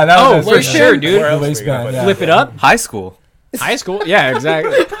 Oh, Yeah, that Oh, was for sure, dude. Where The else were you waistband, gonna put yeah. it? Flip it up. High school. High school. Yeah,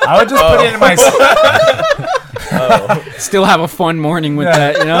 exactly. I would just put it in my. Still have a fun morning with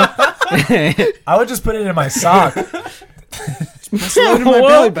that, you know. I would just put it in my sock. Load in my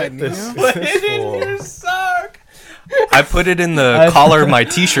belly button. You know? This fool. I put it in the collar of my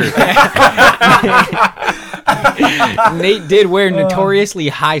T-shirt. Nate did wear notoriously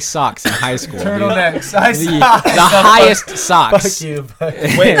high socks in high school. Dude. Turtlenecks. The highest socks. Fuck you.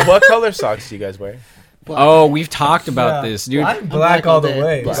 Wait, what color socks do you guys wear? Oh, we've talked about Yeah. this, dude. I'm black all the day.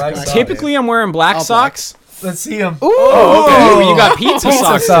 way. Black. Black socks. Typically, I'm wearing black All socks. Let's see them. Oh, you got pizza, Pizza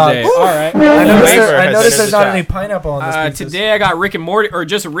socks socks. today. Ooh. All right. I noticed, Wafer I has noticed entered there's the not chat. any pineapple on this pizza. Today I got Rick and Morty, or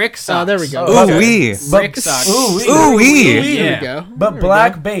just Rick socks. Oh, there we go. Ooh wee. Rick socks. Ooh, Ooh wee. There Yeah. we go. But There we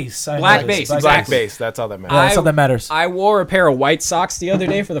black go. base. I Black noticed. base, Black exactly. base. That's all that matters. Yeah, that's all that matters. I wore a pair of white socks the other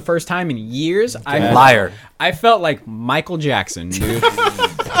day for the first time in years. Liar. I felt like Michael Jackson, dude.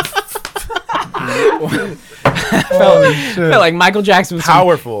 felt like Michael Jackson with some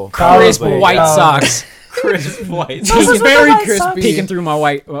Powerful. crisp Powerful. white Powerful. socks. Crisp white. This is very crispy. Peeking through my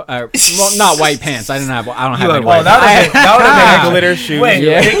white, well, not white pants. I don't have any Oh, white pants. that would have been Glitter shoes. Wait,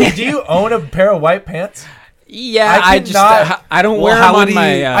 Yeah. Nikki, do you own a pair of white pants? Yeah, I I could just not- I don't Well, wear how them would on he?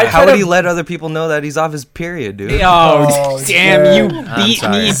 my. How would he could've- let other people know that he's off his period, dude? Oh, damn! yeah. You I'm beat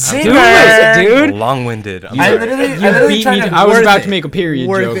sorry. me I'm to sorry. it, dude. Long-winded. I'm I sorry. literally Beat tried me. to I was worth about it. to make a period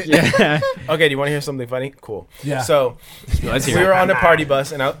Worth joke. it. Yeah. Okay, do you want to hear something funny? Cool. Yeah. So Let's we hear were it. on a party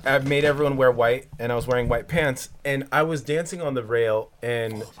bus, and I made everyone wear white, and I was wearing white pants, and I was dancing on the rail,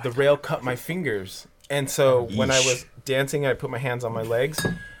 and the rail cut my fingers. And so when I was dancing, I put my hands on my legs.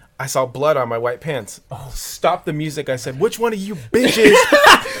 I saw blood on my white pants. Stop the music. I said, which one of you bitches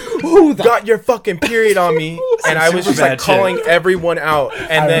got your fucking period on me? And I was just like bad shit. calling everyone out.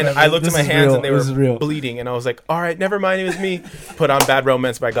 And I then remember. I looked at This my is hands real. and they This is were real. bleeding. And I was like, all right, never mind. It was me. Put on Bad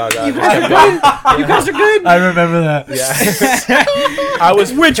Romance by Gaga. You guys are good. I remember that. Yeah. I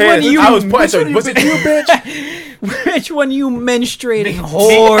was Which one pissed. you- I was which pissed. one you- Was it you, bitch? Which one you menstruating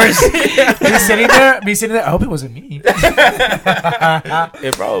whores? Me sitting there. I hope it wasn't me.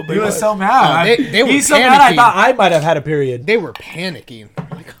 It probably He was was. so mad. they were He's so mad. I panicking. thought I might have had a period. They were panicking.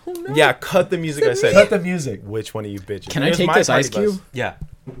 Like, oh no. Yeah, cut the music. I said, Cut the music. which one of you bitches? Can It I was take my this party ice cube? bus. Yeah.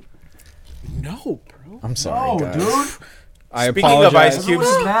 No, bro. I'm sorry, Oh, guys. dude. I Speaking of apologize. ice cubes,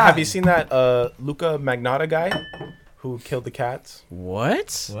 Everyone's mad. have you seen that Luca Magnotta guy who killed the cats?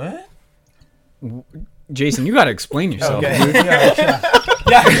 What? What? Jason, you got to explain yourself. Okay. Dude. Yeah,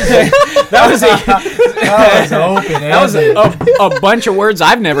 That was that was open. that was a bunch of words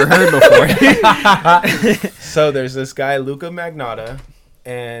I've never heard before. So there's this guy Luca Magnotta,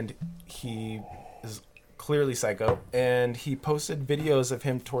 and he is clearly psycho, and he posted videos of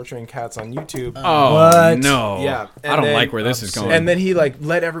him torturing cats on YouTube. Oh What? no! Yeah, I and don't then- like where this is going. And then he like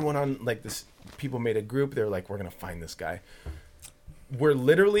let everyone on like this. People made a group. They're like, we're gonna find this guy. We're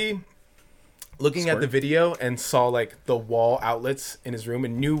literally looking at the video and saw like the wall outlets in his room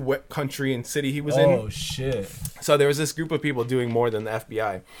and knew what country and city he was Oh in. shit. So there was this group of people doing more than the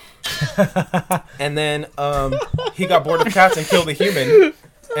FBI. And then he got bored of cats and killed a human,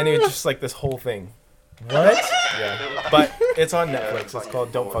 and it was just like this whole thing. What? Yeah, but it's on Netflix. It's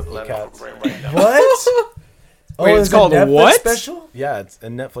called Don't Fuck with Cats. What? Wait, it's it's a called Netflix what? Special? Yeah, it's a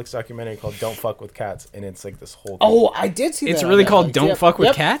Netflix documentary called Don't Fuck with Cats, and it's like this whole thing. Oh, I did see that. it's on really Netflix. called "Don't Yep. Fuck with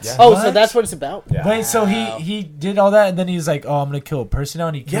Yep. Cats." Yeah. Oh, What? so that's what it's about. Yeah. Wait, so he did all that and then he's like, oh, I'm gonna kill a person now,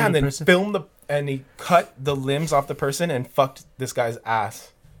 and he killed Yeah, and a then person. filmed and he cut the limbs off the person and fucked this guy's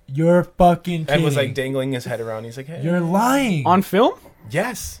ass. You're fucking kidding. And was like dangling his head around. He's like, hey. You're lying. On film?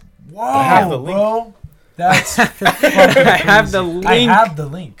 Yes. Whoa, I have the link. bro. That's I have the I link. have the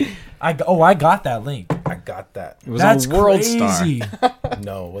link. I got that link. I got that. It was That's a world crazy. star.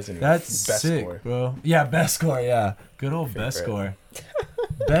 No, it wasn't. That's best sick, score. bro. Yeah, best score. Yeah, good old best score.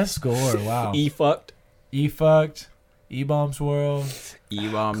 Best score. Wow. E fucked. E fucked. E bombs world. E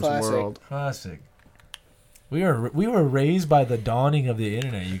bombs Classic. world. Classic. We were raised by the dawning of the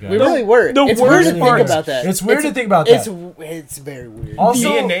internet, you guys. We really were. the It's weird to worst part think is- about that. It's weird to think about that. It's very weird. Also,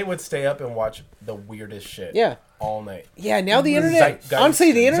 Me and Nate would stay up and watch the weirdest shit. Yeah. All night. Yeah, now the internet. Zeitgeist.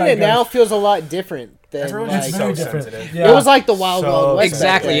 Honestly, the internet Zeitgeist. now feels a lot different than Everyone's like. just very so different. sensitive. Yeah. It was like the Wild So Wild West.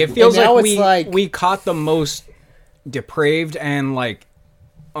 Exactly. back It then. feels And now like it's we caught the most depraved and like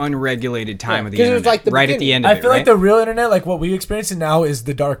unregulated time of the 'cause it was internet like the right at the beginning. end of I it, feel right? like the real internet, like what we experience now, is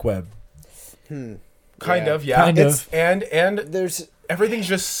the dark web. Kind Yeah. of, yeah. Kind of. It's, and there's everything's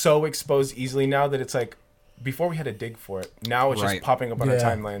just so exposed easily now that it's like before we had to dig for it. Now it's Right. just popping up on Yeah. our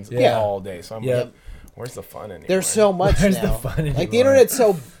timelines Yeah. all day. So I'm Yeah. like, where's the fun anymore? there's so much Where's the now. fun Like the anymore? internet's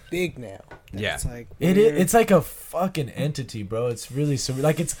so big now. Yeah. It's like It's like a fucking entity, bro. It's really so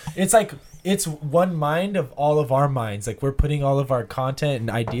like it's like it's one mind of all of our minds. Like we're putting all of our content and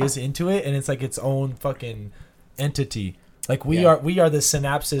ideas into it, and it's like its own fucking entity. Like we are the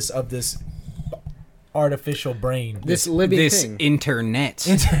synapses of this artificial brain. this living This thing. internet,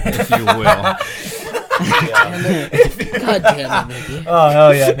 if you will. God damn it, Mickey. Oh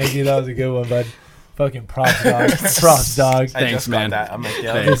hell yeah, Nikki, that was a good one, bud. Fucking props, dog. Props, dog. I Thanks, just man. got that. I'm like,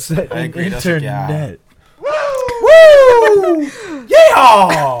 yeah, Thanks. It's I agree. That's internet. like, Woo!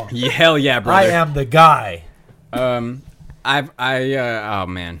 Yeah! Hell yeah, I brother. am the guy. Oh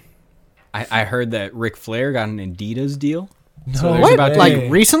man, I heard that Ric Flair got an Adidas deal. No there's about to Like way.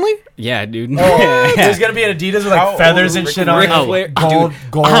 recently? Yeah, dude. Oh, there's gonna be an Adidas with like How feathers old and Ric shit on Ric it. Flair- Gold, dude,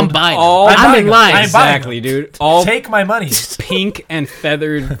 gold. I'm buying. all I'm I'm buying in them. line. I'm buying exactly, them. dude. All Take my money. pink and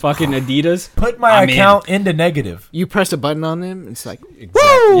feathered fucking Adidas. Put my I'm in. account into negative. You press a button on them, it's like Yeah.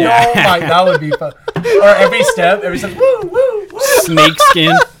 Oh my, that would be fun. Or every step, woo, woo, woo. Snake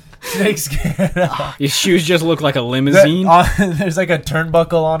skin. Snake skin. Your shoes just look like a limousine. There's like a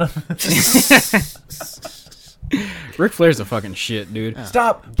turnbuckle on them. Ric Flair's a fucking shit, dude.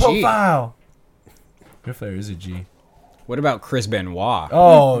 Stop. Profile. Ric Flair is a G. What about Chris Benoit?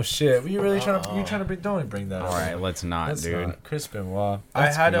 Oh shit. Were you really trying to bring? Don't bring that. All up. right, let's not, That's dude. not Chris Benoit. I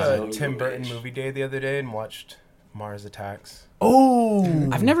had a crazy. Tim Burton movie day the other day and watched Mars Attacks. Oh.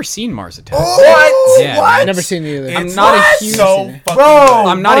 I've never seen Mars Attacks. What? Yeah, What? man. never seen it either. I'm It's not a huge. so fucking Bro.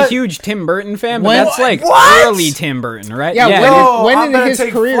 I'm not a What? huge Tim Burton fan, but When- that's like What? early Tim Burton, right? Yeah, dude. No, when I'm in gonna his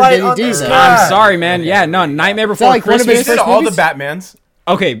take career flight did he on do this that? guy. I'm sorry, man. Yeah, no, Nightmare Before like one of Christmas. his He did first all the movies? Batmans.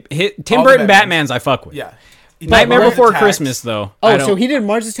 Okay, Tim All the Burton Batmans. Batmans I fuck with. Yeah. He did Nightmare Mars Before Attacks. Christmas, though. I Oh, don't- so he did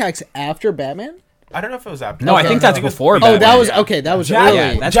Mars Attacks after Batman? I don't know if it was after. No, I think that's it was- before Oh, Batman. that was okay. That was Jack, early.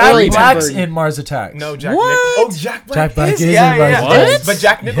 yeah, that's Jack early Tim Black's Burton. in Mars Attacks. No, Jack. What? Oh, Jack Black. Jack Black is in yeah, Mars yeah. Attacks. But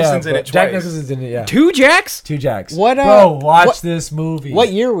Jack Nicholson's in but it twice. Jack Nicholson's in it. Yeah. Two Jacks? Two Jacks. What, Bro, watch what- this movie.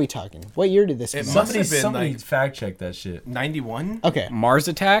 What year are we talking? What year did this? It come must out? have been Somebody like fact check that shit. 91. Okay, Mars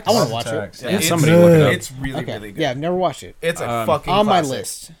Attacks? I want to watch it. Attacks. Yeah, Yeah, it's somebody good. look it up. It's really, Okay, really good. yeah, I've never watched it. It's a fucking On my classic.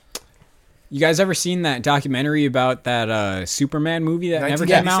 list. You guys ever seen that documentary about that Superman movie that never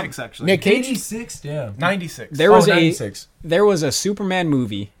came out? 1996, actually. Nick Cage. 86, damn. 96. There was 96. there was a Superman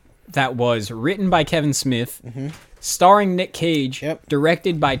movie that was written by Kevin Smith, Mm-hmm. starring Nick Cage, Yep.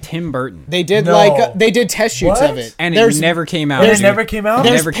 directed by Tim Burton, They did No. they did test shoots What? of it. and there's it never came out. It dude. never came out?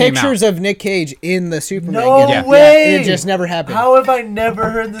 there's never came pictures of Nick Cage in the Superman. No getup. way. Yeah, it just never happened. How have I never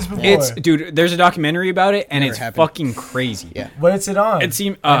heard this before? It's dude. There's a documentary about it, and Never it's happened. fucking crazy. Yeah. What's it on? It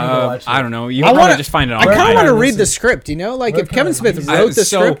seemed. I need to watch it. I don't know. You I can wanna- probably just find it on. I kind of Where want to can I read listen? the script. You know, like Where if can Kevin I Smith listen? wrote the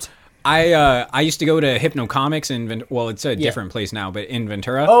script. I used to go to Hypnocomics in well, it's a different place now, but in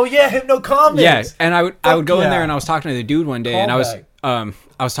Ventura. Oh yeah, Hypnocomics. Yeah, and I would go in yeah. there and I was talking to the dude one day, and I Callback.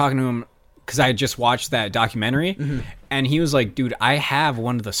 was talking to him because I had just watched that documentary, and he was like, "Dude, I have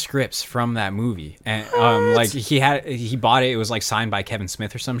one of the scripts from that movie," and like he bought it. It was like signed by Kevin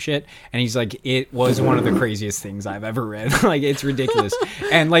Smith or some shit, and he's like, "It was one of the craziest things I've ever read. Like it's ridiculous."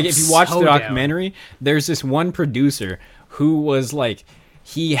 And like if you watch So the down. documentary, there's this one producer who was like.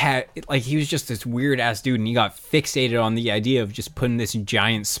 He was just this weird ass dude, and he got fixated on the idea of just putting this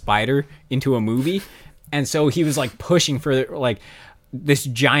giant spider into a movie, and so he was like pushing for like this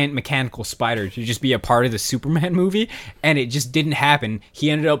giant mechanical spider to just be a part of the Superman movie, and it just didn't happen.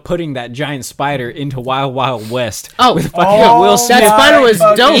 He ended up putting that giant spider into Wild Wild West. Oh, with fucking Will Smith. That spider was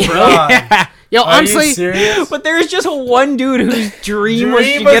fucking dope, bro. God. Yo, Are honestly, you serious? But there's just one dude whose dream was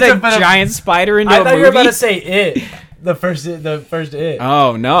to Dream was get to a put a- giant spider into I a thought you were about movie. to say it. The first It.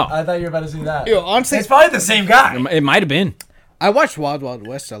 Oh no, I thought you were about to see that. Yo, honestly, It's probably the same guy. it might have been. I watched Wild Wild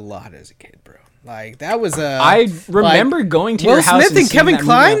West a lot as a kid, bro. Like that was I remember going to Will your house Smith and seeing Kevin that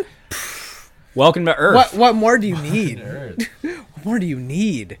Kline? movie. Welcome to Earth. What more do you need? What more do you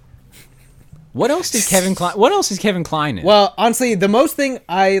need? What else did Kevin Kline? What else is Kevin Kline in? Well, honestly, the most thing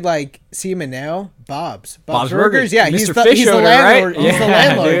I like see him in now, Bob's Bob's Burgers. Burgers. Yeah, Mr. he's the Fischoeder, landlord. right? He's the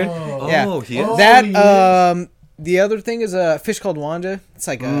Yeah, landlord. dude. Yeah. Oh, he is. That the other thing is a Fish Called Wanda. It's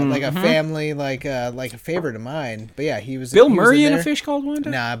like a family like a favorite of mine. But yeah, he was Bill he was Murray in there. A Fish Called Wanda?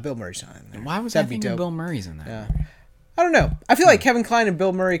 Nah, Bill Murray's not in there. Why was That'd I be thinking dope. Bill Murray's in that? Yeah. I don't know. I feel like Kevin Kline and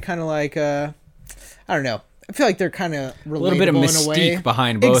Bill Murray kind of like I don't know. I feel like they're kind of A little bit of mystique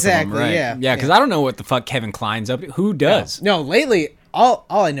behind both exactly, of them, right? Yeah, Yeah, because I don't know what the fuck Kevin Kline's up to. Who does? No, lately all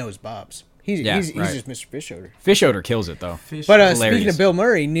I know is Bob's. He's Yeah, he's right. just Mr. Fischoeder. Fischoeder kills it though. But Hilarious. speaking of Bill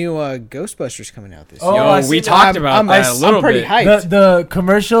Murray, new Ghostbusters coming out this Oh, year. I Yo, see we that. talked about that a little I'm pretty bit. hyped. The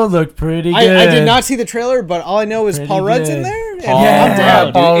commercial looked pretty good. I did not see the trailer, but all I know is Pretty Paul Rudd's in good. there. and Paul Yeah, I'm down.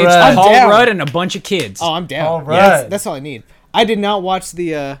 Rudd, Paul dude. It's Rudd. Paul I'm down. Rudd and a bunch of kids. Oh, I'm down. Paul Yeah, Rudd. that's all I need. I did not watch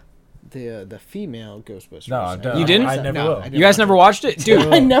the female Ghostbusters. No, I don't. You didn't? I never No, will. I didn't You guys watch never watched it, dude?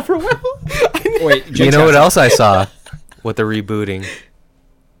 I never will. Wait, You Jake's know what got else I saw with the rebooting?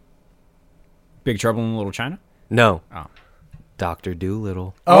 Big Trouble in Little China? No. Oh. Dr.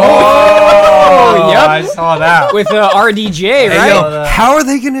 Doolittle. Oh, yep. I saw that. With RDJ, right? Hey, yo, that. how are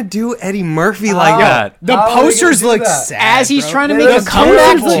they gonna do Eddie Murphy like that? The How are they gonna posters do look that? sad. As he's bro. trying to They make a look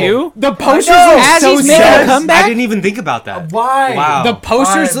comeback terrible. too. The posters know. look As so he's making a sad. comeback? I didn't even think about that. Why? Wow. The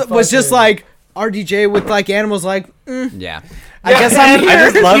posters Why was just fucking- like RDJ with like animals like Yeah. I guess I'm here. I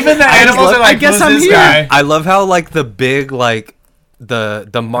just love Even the I just animals love- are like, I guess who's I'm this here. guy? I love how like the big like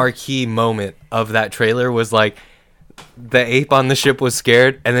the marquee moment of that trailer was like the ape on the ship was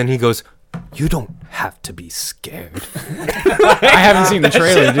scared and then he goes, "You don't have to be scared." I haven't seen the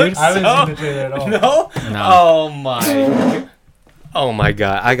trailer, dude. I haven't seen the trailer at all. No? No. Oh my. Oh my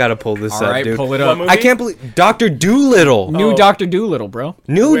god. I got to pull this All up, right, dude. pull it What up. movie? I can't believe Dr. Doolittle. New Oh. Dr. Doolittle, bro.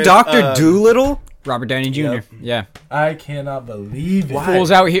 New With, Dr. Doolittle? Robert Downey Jr. Yep. Yeah. I cannot believe it. Fools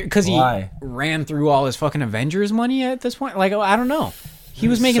out here because he Why? ran through all his fucking Avengers money at this point. Like, I don't know. He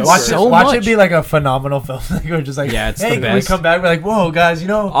was making so so, good. Watch much. it be like a phenomenal film. Like, we're just like, Yeah, it's hey, the can we best. come back? We're like, whoa, guys, you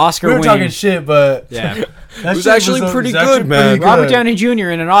know, Oscar we were talking winning. shit, but yeah. that was shit actually pretty it was actually good, man. pretty Robert good. Downey Jr.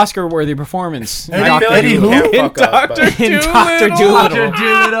 in an Oscar-worthy performance. Eddie- I feel like Eddie you who? can't fuck up, but- in Dr. Doolittle.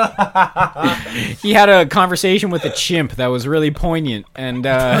 Doolittle. He had a conversation with a chimp that was really poignant and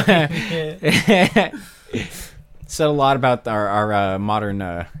said a lot about our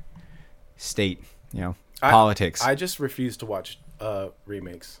modern state, you know, politics. I just refuse to watch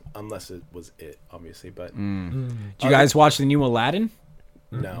remakes unless it was it, obviously. But Did you guys watch the new Aladdin?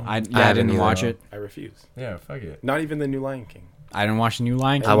 no, I didn't didn't either. watch it. I refuse. Yeah, fuck it. Not even the new Lion King. I didn't watch the new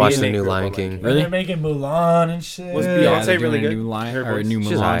Lion King. I watched the Remake new of Lion Lion King. King. Really? They're making Mulan and shit. Was Yeah, Beyonce they're really doing a good? new Lion Her or a voice? new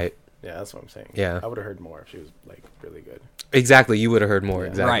She's Mulan. alright. Yeah, that's what I'm saying. Yeah. I would have heard more if she was like really good. Exactly. You would have heard more.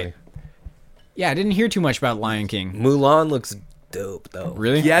 Exactly. Right. Yeah, I didn't hear too much about Lion King. Mulan looks dope, though.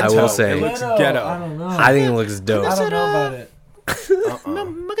 Really? Ghetto. I will say. It looks Ghetto, ghetto. I don't know. I think it looks dope. I don't know about it.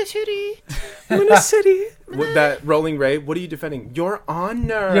 With that Rolling Ray, what are you defending? Your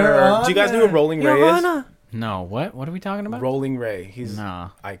Honor. Your Do you guys know who Honor. Rolling Ray is? No. What? What are we talking about? Rolling Ray. He's Nah.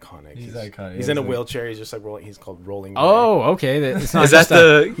 iconic. He's iconic. He's in a wheelchair. He's just like rolling. He's called Rolling Ray. Oh, okay. It's not Is that just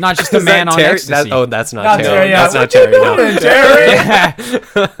the not just a is that man on Terry? ecstasy. That's not Not Terry. Terry, yeah. That's not What you Terry. doing, No. Terry?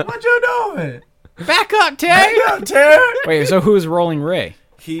 Yeah. What you doing? Back up, Tay. Terry? Wait, so who is Rolling Ray?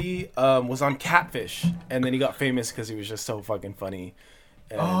 He was on Catfish, and then he got famous because he was just so fucking funny.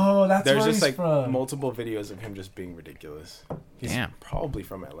 And Oh, that's there's where just he's like from. multiple videos of him just being ridiculous. He's Damn. probably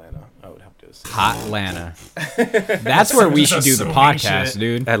from Atlanta. I would have to assume. Hot Atlanta. That's where we should do the assuming podcast, shit.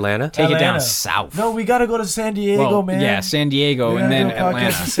 dude. Atlanta? Take it down Atlanta. south. No, we gotta go to San Diego, Well, man. yeah, San Diego We and gotta then do a podcast in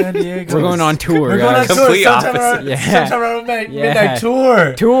Atlanta. San Diego. We're going on tour, We're going on guys. tour. Complete Sometime opposite. around, Yeah. sometime around midnight, Yeah. midnight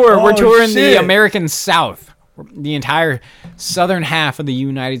tour. Tour. We're Oh, touring the shit. American South, the entire southern half of the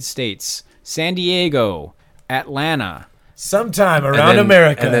United States. San Diego, Atlanta, Sometime And around then-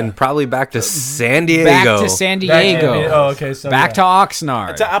 America. And then probably back to San Diego. back to San Back- Diego, Oh, okay. So back to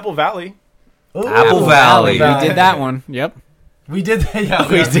Oxnard, To Apple Valley. Ooh, Apple Valley. We did that one. Yep. We did that. Yeah,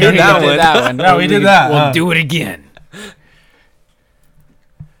 We did did that We one. did that one. Yeah, we did that, We'll huh? do it again.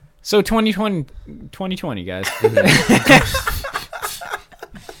 So 2020, guys.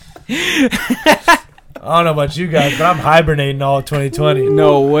 I don't know about you guys, but I'm hibernating all of 2020.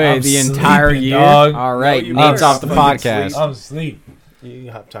 No way. I'm the entire sleeping, year. dog. All right. No, you Nate's are. off the Fucking podcast. sleep. I'm asleep.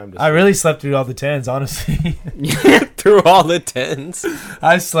 You have time to. I really slept through all the 10s, honestly. through all the tens.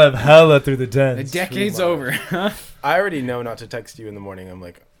 I slept hella through the The 10s. decade's over. I already know not to text you in the morning. I'm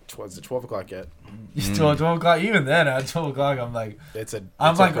like, is it 12 o'clock yet? It's 12 o'clock. Even then, at 12 o'clock, I'm like, I'm it's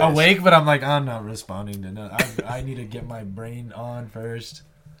like a race. awake, but I'm like, I'm not responding to no. I need to get my brain on first.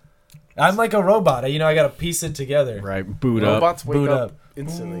 I'm like a robot. I gotta piece it together. Right, boot up. Robots wake Boot up up.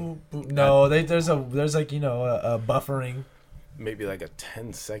 instantly. No, there's like a buffering. Maybe like a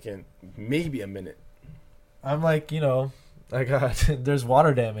 10-second, maybe a minute. I'm like I got there's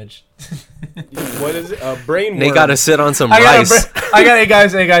water damage. What is it? Brain worm. They gotta sit on some I got rice. hey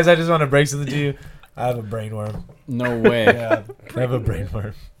guys. I just want to break something to you. I have a brain worm. No way. Yeah, I have a brain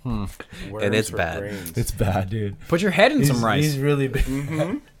worm. Worms And it's for bad. brains. It's bad, dude. Put your head in some rice. He's really big.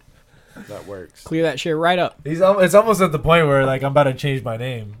 Mm-hmm. That works. Clear that shit right up. It's almost at the point where like I'm about to change my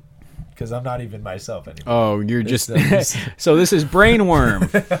name because I'm not even myself anymore. Oh, you're just. It's, So this is Brainworm.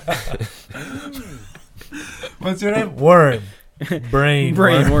 What's your name? Worm. Brain.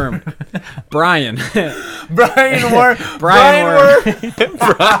 Brainworm. Brian. Brian Worm. Brian Worm.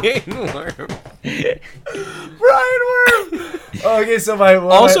 Brian Worm. Brian Worm. Okay, so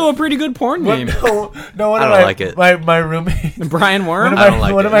Also a pretty good porn name. One I of don't my like it. my roommate. Brian Worm. I don't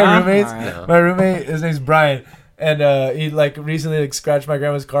like one it. of my No? roommates. Alright. No. My roommate, his name's Brian, and he like recently like scratched my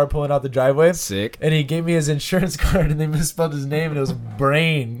grandma's car pulling out the driveway. Sick. And he gave me his insurance card, and they misspelled his name, and it was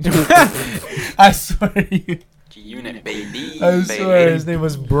Brain. I swear to you. Unit, baby. I swear his name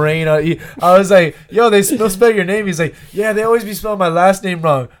was Brain. I was like, yo, they spell your name. He's like, yeah, they always be spelling my last name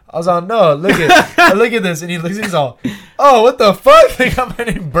wrong. I was like, no, look at this. And he looks, he's all, oh, what the fuck? They got my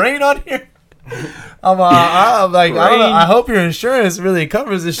name Brain on here. I'm like, I don't know. I hope your insurance really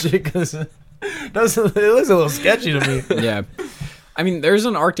covers this shit because it looks a little sketchy to me. Yeah. I mean, there's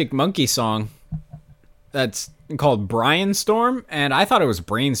an Arctic Monkey song that's called Brian Storm, and I thought it was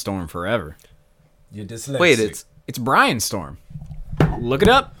Brainstorm forever. You're dyslexic. Wait, It's Brian Storm. Look it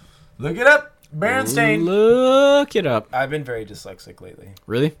up. Look it up. Berenstain. Look it up. I've been very dyslexic lately.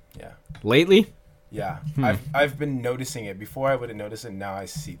 Really? Yeah. Lately? Yeah. I've been noticing it. Before I would have noticed it. Now I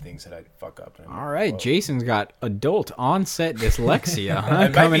see things that I fuck up. And I'm All like, right, whoa. Jason's got adult onset dyslexia. Huh?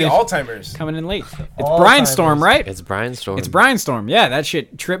 It might be Alzheimer's. Coming in late. It's Alzheimer's. Brian Storm, right? It's Brian Storm. It's Brian Storm. Yeah, that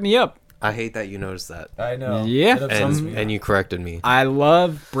shit tripped me up. I hate that you noticed that. I know. Yeah. It upsets And me. and you corrected me. I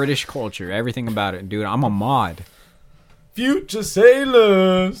love British culture, everything about it, dude. I'm a mod. Future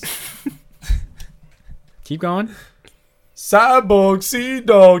sailors. Keep going. Cyborg, Sea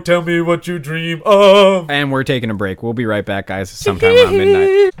Dog, tell me what you dream of. And we're taking a break. We'll be right back, guys, sometime around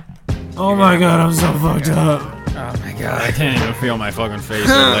midnight. Oh my god, I'm so fucked up. Oh my god, I can't even feel my fucking face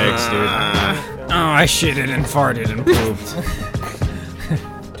or legs, dude. Oh, I shitted and farted and pooped.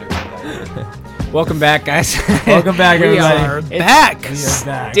 Welcome back, guys. Welcome back, We everybody. are back. We are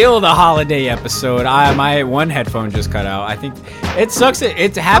back. Still the holiday episode. My one headphone just cut out. I think it sucks.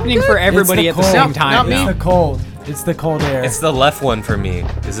 It's happening for everybody at the same time It's now. the cold. It's the cold air. It's the left one for me.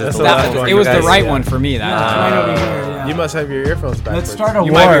 Is it That's the the left left one? one. It was the guys, right yeah. one for me that It's time. right over here. Yeah. You must have your earphones backwards. Let's start a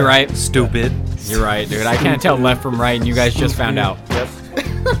You war. might be right. Stupid. You're right, dude. I can't tell left from right, and you guys just found out. Yep.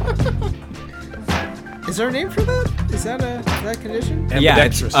 Is there a name for that? Is that that condition? Yeah,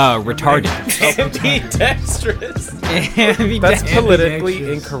 it's retarded. Ambidextrous. That's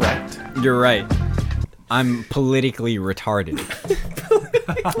politically incorrect. You're right. I'm politically retarded.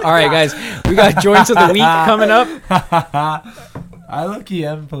 All right, guys. We got joints of the week coming up. I low-key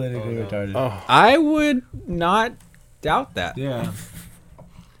am politically retarded. I would not doubt that. Yeah.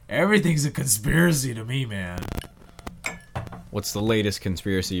 Everything's a conspiracy to me, man. What's the latest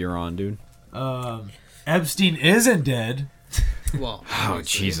conspiracy you're on, dude? Epstein isn't dead. Well, Oh,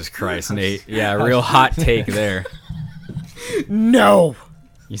 Jesus Christ, Nate. Yeah, real hot take there. no,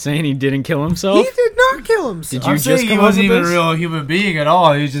 You saying he didn't kill himself? he did not kill himself. Did you I'm just saying he come up wasn't with even a this? real human being at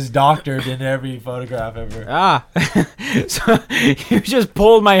all. He was just doctored in every photograph ever. Ah. So you just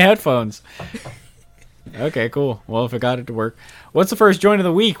pulled my headphones. Okay, cool. Well, if it got it to work. What's the first joint of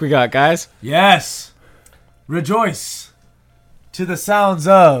the week we got, guys? Yes. Rejoice to the sounds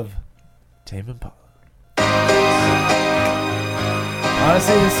of Tame Impala.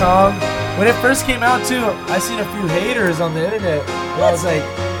 Honestly, this song, when it first came out too, I seen a few haters on the internet. And I was like,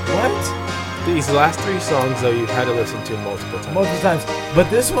 what? These last three songs, though, you've had to listen to multiple times. Multiple times. But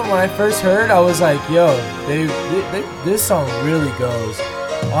this one, when I first heard, I was like, yo, this song really goes.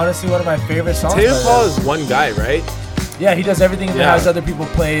 Honestly, one of my favorite songs. Tame by Impala them. is one guy, right? Yeah, he does everything that Yeah. has other people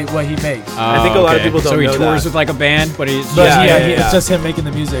play what he makes. I think a lot of people don't So he know tours that. with like a band, but he's But Yeah, yeah. it's just him making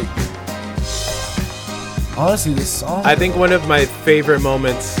the music. Honestly, this song. I think one of my favorite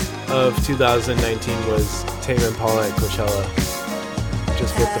moments of 2019 was Tame Impala at Coachella.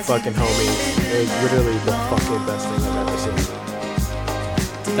 just with the fucking homies. It was literally the fucking best thing I've ever seen.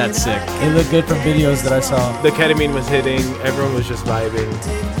 That's sick. It looked good from videos that I saw. The ketamine was hitting. Everyone was just vibing.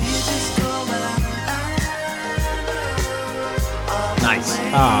 Nice.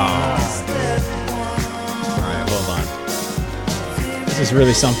 Oh. All right, hold on. This is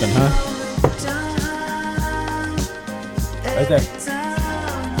really something, huh? Right there.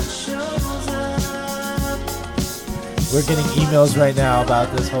 We're getting emails right now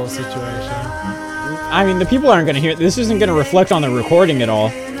about this whole situation. I mean, the people aren't going to hear. This isn't going to reflect on the recording at all.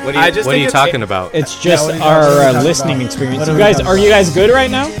 What I are just you think it's- talking about? It's just what are you our talking listening about? experience. What You are we guys, talking are you guys good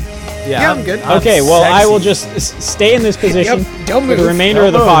right now? Yeah, I'm good. Okay, well, I will sexy. just stay in this position Yep, don't for move. the remainder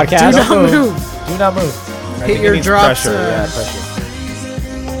of the Don't move. podcast. Don't move. Do not move. Hit your Needs drops. pressure. Yeah, pressure.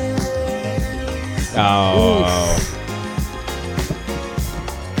 Oh.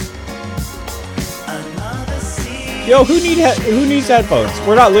 Yo, who needs headphones?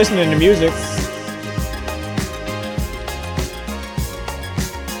 We're not listening to music.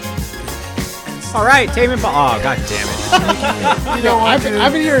 All right, Tame Impala. Oh, god damn it. You know what,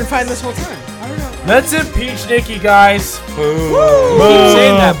 I've been hearing fine this whole time. I don't know. Let's impeach Nikki, guys. Keep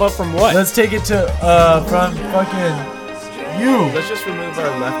saying that, but from what? Let's take it to from fucking you. Let's just remove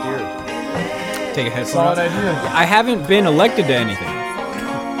our left ear. Take a Solid headphone. idea. I haven't been elected to anything.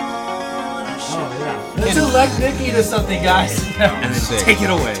 Let's elect Nikki to something, guys. Sick. Take it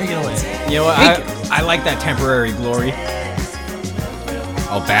away. Take it away. You know what? I like that temporary glory.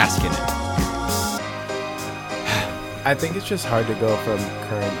 I'll bask in it. I think it's just hard to go from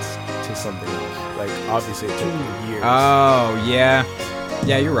current to something else. Like, obviously, it took years. Oh, yeah.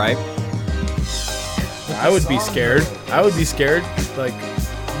 Yeah, you're right. I would be scared. I would be scared. Like,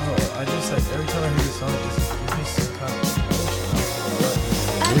 Oh, I just like every time I hear this song, it just gives me some kind of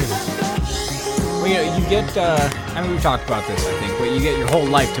Well, you get, I mean, we've talked about this, I think, but you get your whole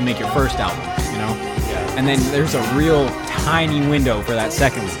life to make your first album, you know? yeah. And then there's a real tiny window for that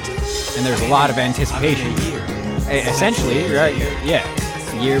second one. And there's a lot of anticipation. Essentially, right? Yeah.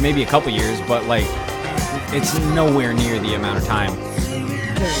 A year, maybe a couple years, but like, it's nowhere near the amount of time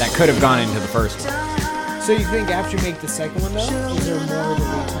that could have gone into the first one. So you think after you make the second one, though, is there more of a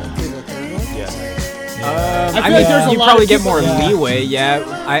lead time for the third one? Yeah. I feel I mean, like there's a you lot probably of get people- more Yeah. leeway, yeah.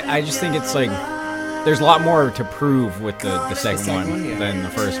 I just think it's like, there's a lot more to prove with the second second one one, yeah. than the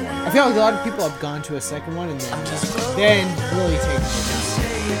first one. I feel like a lot of people have gone to a second one and then really taken it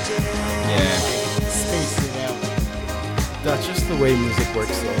Yeah. down, spaced it out. That's just the way music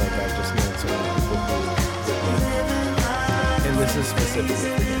works, though. Like, I've just known so many people who, and this is specifically for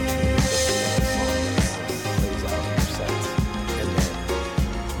dance music, plays out in your sets, and then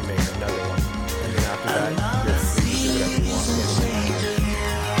you make another one, and then after that, you're free to do whatever you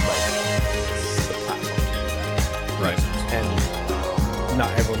want. Like, the platform to do that. Right. And not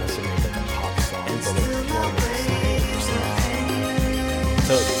everyone has to make like a pop song, but if you want to make a song,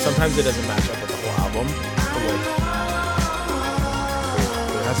 so sometimes it doesn't match up with the whole album, but like,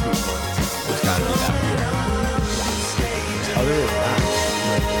 there has to be one. There's gotta be that. Other than that,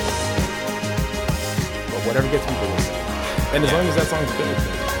 like, well, whatever gets people listening. And as long as that song's good,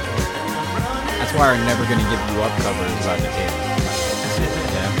 That's why our Never Gonna Give You Up cover is about to hit.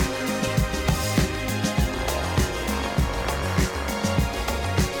 Yeah.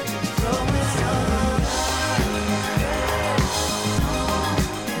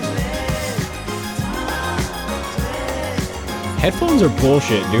 Headphones are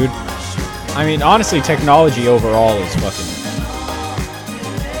bullshit, dude. I mean, honestly, technology overall is fucking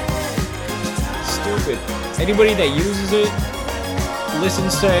stupid. Anybody that uses it,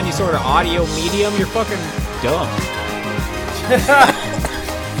 listens to any sort of audio medium, you're fucking dumb.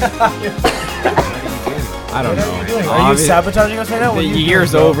 I don't What are you doing? know. Are you sabotaging us right now? What The are you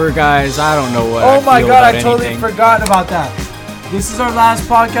year's doing, bro? over, guys. I don't know what. Oh I my feel god, about I totally anything. forgot about that. This is our last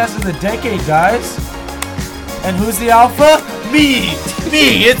podcast of the decade, guys. And who's the alpha? Me!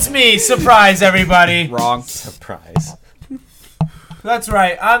 Me! It's me! Surprise, everybody! Wrong. surprise. That's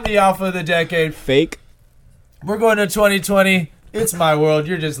right, I'm the alpha of the decade. Fake. We're going to 2020. It's my world,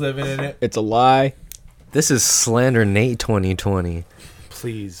 you're just living in it. It's a lie. This is Slander Nate 2020.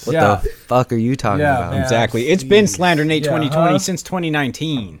 Please. What Yeah. the fuck are you talking Yeah, about? man. Exactly. It's been please. Slander Nate Yeah, 2020 huh? since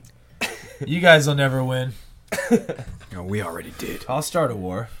 2019. You guys will never win. No, we already did. I'll start a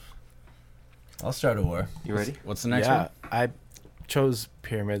war. You ready? What's the next Yeah, one? I chose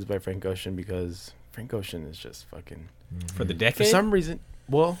Pyramids by Frank Ocean because Frank Ocean is just fucking, For the for decade? some reason,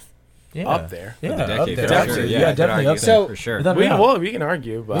 well, Yeah. up there. Yeah, the up decade, there. for Definitely. sure. Yeah, I could definitely argue up there. that for sure. Without a We, doubt. well, we can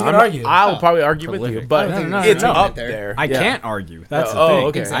argue, but We can argue. I'll probably argue with you, Prolific. but No, it's no, up there. there. I Yeah. can't argue. That's the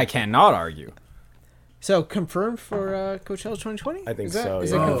Oh, thing. okay. I cannot argue. So confirmed for Coachella 2020? I think Is that, so,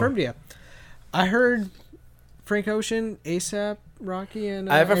 Is yeah. it confirmed? Yeah. I heard Frank Ocean, ASAP, Rocky, and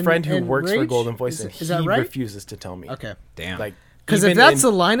I have a and- friend who and works for Rage? Golden Voice, and Is that he right? refuses to tell me. Okay. Damn. Like, Because if even that's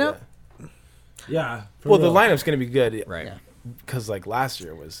in- the lineup, Yeah. for well, real. the lineup's gonna be good, Right. Yeah. Because like last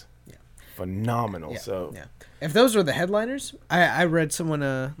year was phenomenal. Yeah, So yeah. If those were the headliners, I read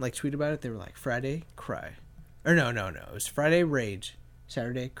someone like tweet about it. They were like Friday Cry, or no, it was Friday Rage,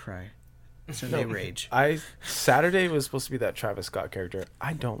 Saturday Cry, Sunday Rage. Saturday was supposed to be that Travis Scott character.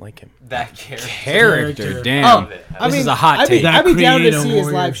 I don't like him. That character. Character. Damn. Oh, This is a hot take. That I'd be down to creative see his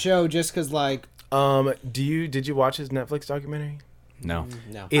warrior. live show just because like Did you watch his Netflix documentary? No.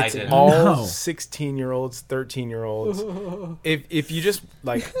 no. It's didn't. all No. 16-year-olds, 13-year-olds. if you just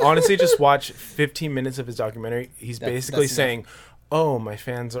like honestly just watch 15 minutes of his documentary, he's basically that's enough. saying, "Oh, my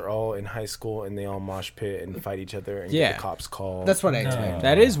fans are all in high school and they all mosh pit and fight each other and Yeah. get the cops called." That's what I expect.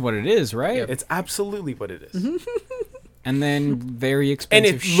 That is what it is, right? It's absolutely what it is. And then very And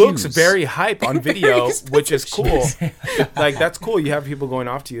expensive it shoes. looks very hype on video, which is cool. Like that's cool. You have people going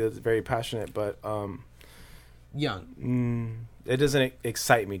off to you that's very passionate, but Young. it doesn't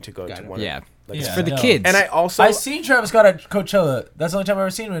excite me to go Got to it. one. Yeah. Like It's Yeah, for the no. kids. And I seen Travis Scott at Coachella. That's the only time I've ever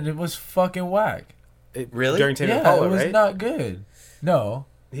seen him, and it was fucking whack. Really? during Tame Yeah, Impala, it was right? not good. No,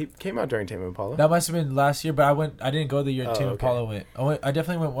 He came out during Tame Impala. that must have been last year, but I didn't go the year Oh, Tame okay. Impala went. I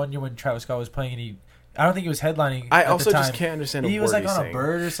definitely went one year when Travis Scott was playing, and I don't think he was headlining. I at the also just time. can't understand a He was word like he's on a saying.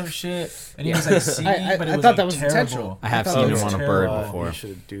 bird or some shit, and he was like singing, I but it thought was like, that was terrible. intentional. I have I seen thought him on a it was bird terrible. before. You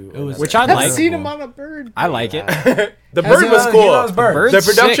should do It was Which I I've like. seen him on a bird. I like it. The Has bird he was he cool. loves birds. Bird's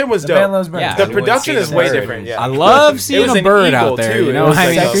The production sick. was The band dope. loves birds. Yeah. The Everyone production sees is a way bird. different. Yeah. I love seeing was a an bird eagle, out there. too. You It know, was I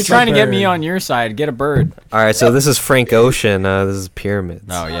mean, like if you're a trying to get me bird. on your side, get a bird. All right, so this is Frank Ocean. This is Pyramids.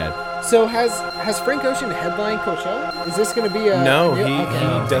 Oh yeah. So has Frank Ocean headlined Coachella? Is this going to be a No, a- he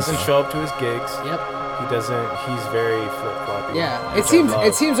okay. doesn't show up to his gigs. Yep. He doesn't. He's very flip floppy. Yeah. It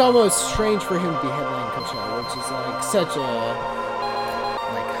seems almost strange for him to be headlining Coachella, which is like such a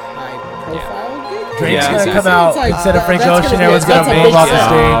like high profile gig. Drake's Yeah. gonna It's come out like- instead of Frank that's gonna Ocean. be- Everyone's that's gonna a move big off the sound.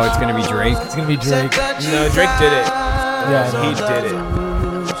 stage. Oh, it's gonna be Drake. It's gonna be Drake. No, Drake did it. Yeah, I know. He did it.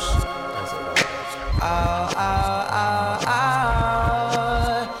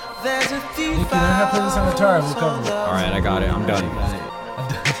 Nick, you learn how to play this on guitar. We'll cover it. All right, I got it. I'm done.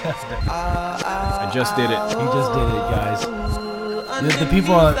 I just did it. He just did it, guys. The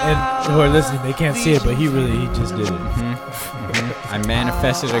people who are listening, they can't see it, but he just did it. I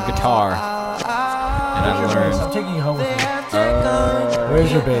manifested a guitar, and I learned. I'm taking you home with me.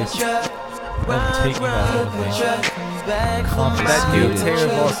 Where's your bass? I'm taking that home with me. That new Taylor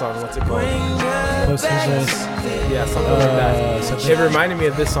Hall song. What's it called? Close to this. Yeah, something like that. something- It reminded me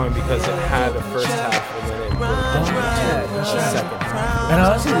of this song because it had a first half and then it broke into a second half. And I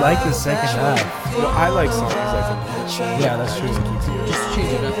honestly like the second half. Well, I like songs like Yeah, that's true. Just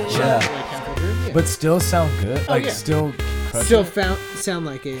change it up. Yeah. Like halfway through. Yeah. But still sound good. Like, yeah. still crush Still it. sound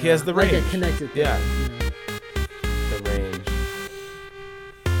like a He has the like a range. connected thing, Yeah. you know. the range.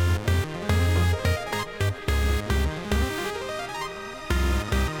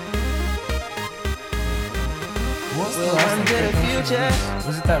 What's the last thing Frank Ocean released?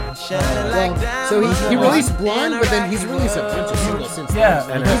 Was it that? Well, so he released Blonde, but then he's released a bunch of singles since. Yeah,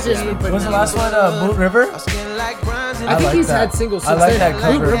 then. and He's just been putting was the out- last one Moon River? I think like he's that. had singles I since like then. that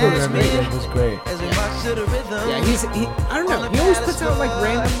cover. Blue River Moon was River great. it was great. Yeah, I don't know. He always puts out like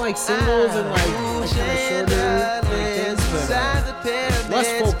random like singles and like kind of shorter like things, but less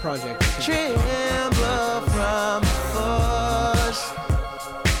full project.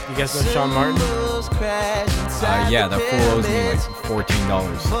 You guys know Sean Martin? Yeah, that fool owes me like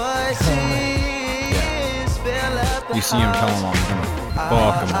 $14. You see him, tell him I'm gonna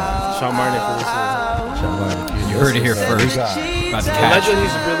fuck him up. Sean Martin, if you're listening. You heard it here first. About to catch. Allegedly,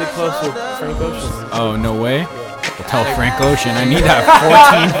 he's really close with Frank Ocean. Oh no way. Well, tell Frank Ocean I need that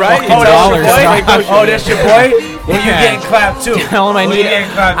 $14 Right? fucking dollars. Oh, that's your boy? Well, you Yeah. getting clapped too. Tell him I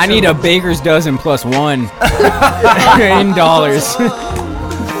need a baker's dozen plus one in dollars.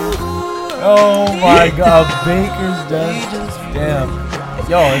 Oh my god, Baker's dozen. Damn.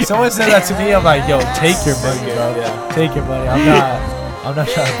 Yo, if someone said that to me, I'm like, yo, take your money, bro. Yeah. Take your money. I'm not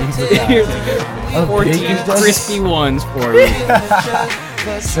trying to be with Here's that. 14 Baker's dozen? crispy ones for you.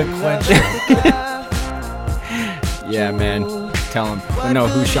 Sequential. Yeah, man. Tell him. But no,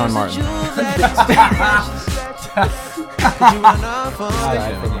 who's Sean Martin?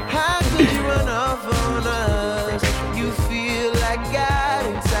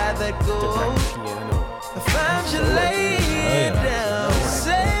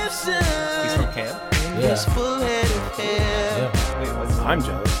 He's from Camp. Yeah. I'm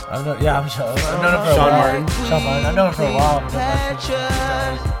jealous. I'm known him for a Sean while. Martin. Sean Martin. I've known him for a while.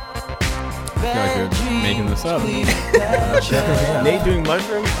 I feel like you're making this up. Nate doing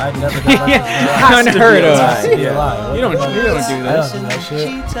mushrooms? I've never done that. Unheard of. Yeah. You don't do I this. don't do that shit.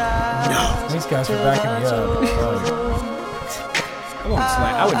 No. These guys are backing me up.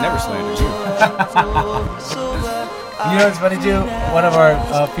 I would never slander you. You know what's funny too? One of our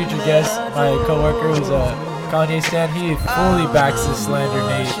future guests, my coworker, who's a Kanye stan, he fully backs the slander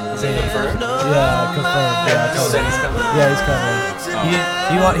Nate. Yeah, confirmed. Yeah, he's coming.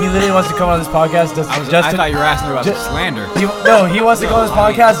 He literally wants to come on this podcast. I thought you were asking about the slander. He wants to go on this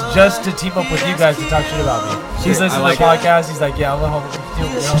podcast just to team up with you guys to talk shit about me. He's listening to the podcast. He's like, yeah, I'm gonna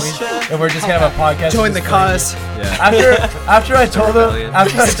homies, and we're just gonna have a podcast. Join the cause. After I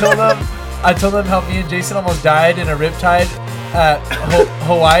told him how me and Jason almost died in a riptide at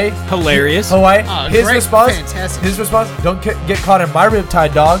Hawaii. Hilarious. Hawaii. Oh, His great. response. Fantastic. His response. Don't get caught in my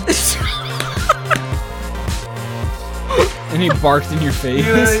riptide, dog. And he barked in your face.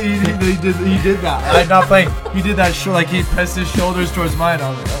 He did that. I'm not playing. He did that like he pressed his shoulders towards mine. I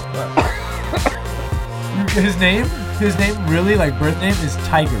was like, oh, his name really, like birth name is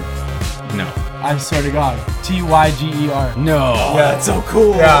Tiger. No. I swear to God. Tyger. No. Yeah, that's so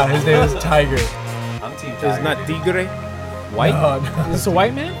cool. Yeah, his name is Tiger. I'm Team It's Tiger. not Tigre. White? No. Is this a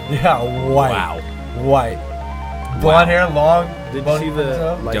white man? Yeah, white. Wow. White. Blonde hair, long. Did you bony see the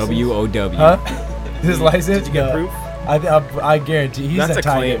ponytail. license? W-O-W. Huh? His license? Did you get No. proof? I guarantee he's That's a a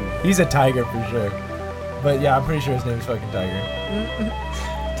tiger. claim. He's a tiger for sure. But yeah, I'm pretty sure his name is fucking Tiger.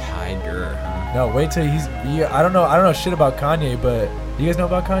 Tiger. No, wait till I don't know shit about Kanye, but do you guys know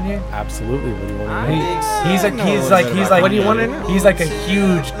about Kanye? Absolutely. What do you want to know? He's like What do you want to know? He's like a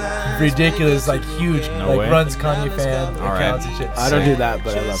huge, ridiculous, like huge, No way. runs Kanye fan All right. accounts and shit. I don't do that,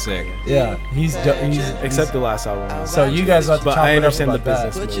 but I love Sick. it. Yeah, he's Except the last album. so you guys want to But chop I it up understand the about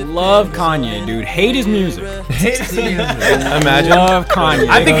business. that. move. Love Kanye, dude. Hate his music. Imagine. Love Kanye.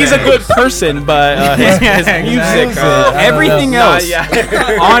 I think he's a good person, but his music, everything not else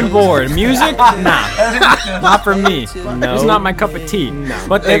yet. on board. Music, nah, not for me. No. It's not my cup of tea.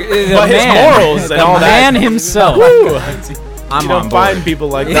 But the But his man, morals and the all that. man himself. Woo! I'm You on don't board. find people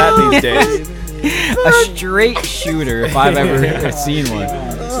like that these days. A straight shooter, if I've ever seen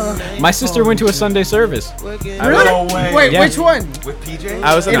one. My sister went to a Sunday service. No way. Wait, Yeah. which one? With PJ?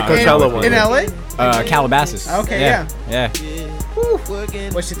 I was in the Coachella one. In LA? Calabasas. Okay, Yeah.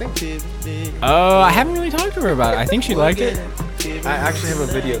 What'd you think? I haven't really talked to her about it. I think she liked it. I actually have a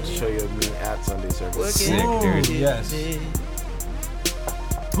video to show you of me at Sunday service. Sick, dude. Yes.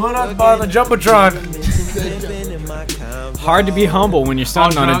 Put on the ball on the jumbotron. Hard to be humble when you're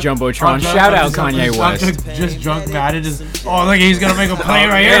standing on a jumbotron. Shout out Kanye West. Just drunk, mad at his. Oh, look, he's gonna make a play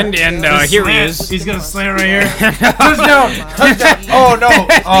right here. And here he is. He's gonna slam right here. Touchdown! Touchdown! Oh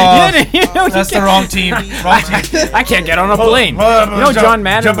no! That's the wrong team. Wrong team. I can't get on a plane. You know, John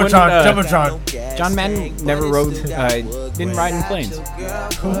Madden. Jumbotron. John Madden never rode, didn't ride in planes.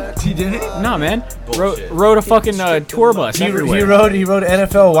 He did it. No, man. Rode a fucking tour bus He everywhere. rode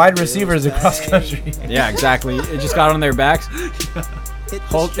NFL wide receivers across country. Yeah, exactly. It just got on their backs,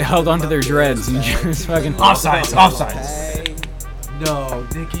 held onto their dreads, and just fucking Offsides. No,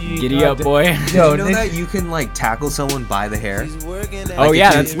 Nikki. giddy up, boy. Yo, You know Nick. that you can like tackle someone by the hair? Oh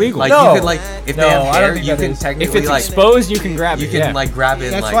yeah, that's legal. Like No. you can like if No, they have I don't hair, think you that can is. technically If it's like exposed, you can grab you it. can Yeah. like grab it.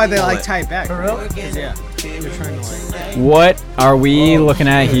 That's and, why they pull like it. tie it back. For real? Yeah. They're trying to like. What are we looking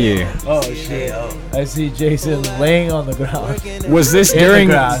at here? Oh shit! I see Jason laying on the ground. Was this In the during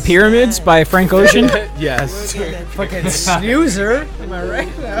grass. Pyramids by Frank Ocean? Yes. Fucking snoozer. Am I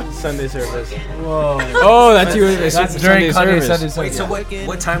right? Sunday service. Whoa! Oh, that's you. That's during Kanye Sunday Wait, service. so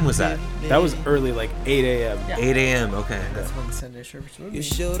what time was that? That was early, like 8 a.m. 8 a.m. Okay. That's when Sunday service would be.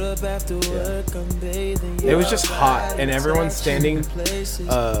 It was just hot, and everyone standing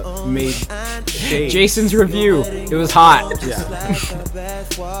made shade. Jason's review. It was hot. Yeah.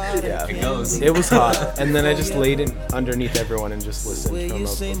 It was hot, and then I just laid in underneath everyone and just listened from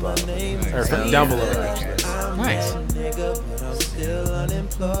above, or from down below. Actually. Nice.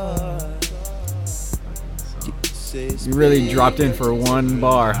 You really dropped in for one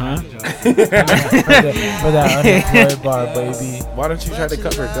bar, huh? For that unemployed bar, baby. Why don't you try to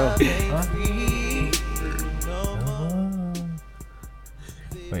cover it? Go.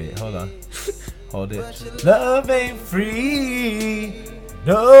 Wait, hold on. Hold it. Love ain't free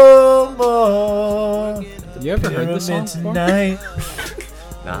no more. You ever heard this song Pyramid before? tonight.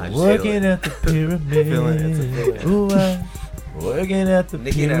 Nah, I just Working at the pyramid. Feeling it, it's a feeling. Ooh, Looking at the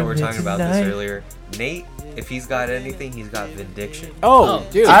Nikki and I were pyramid talking about this tonight. earlier. Nate, if he's got anything, he's got Vindiction. Oh,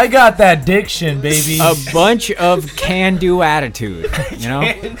 dude. I got that diction, baby. A bunch of can-do attitude, you know?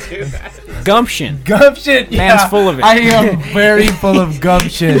 Gumption. Gumption. Man's full of it. I am very full of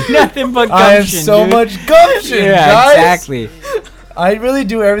gumption. Nothing but gumption, I have so dude. much gumption, Yeah, guys. exactly. I really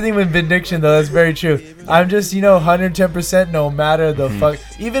do everything with Vindiction, though. That's very true. I'm just, 110% no matter the fuck.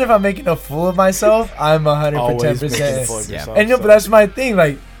 Even if I'm making a fool of myself, I'm 110%. Always making a fool of Yeah. yourself, And so. but that's my thing.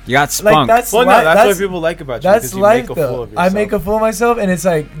 Like You got spunk. Like that's Well, no, li- that's what people like about you. That's because you life, make a though. fool of I yourself. make a fool of myself, and it's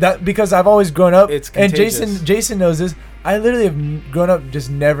like that because I've always grown up. It's and contagious. Jason knows this. I literally have grown up just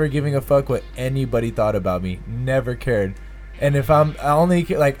never giving a fuck what anybody thought about me. Never cared. And if I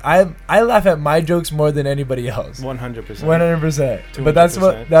laugh at my jokes more than anybody else. 100%. 100%. But that's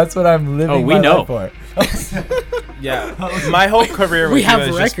what I'm living. Oh, we my know. life for. Yeah, my whole career with We you have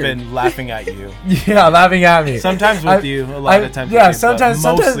has a just record. been laughing at you. Yeah, laughing at me. Sometimes with you, a lot of times. Yeah, with you, but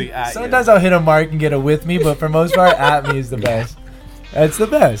mostly at sometimes you. I'll hit a mark and get a with me, but for most part, at me is the best. It's the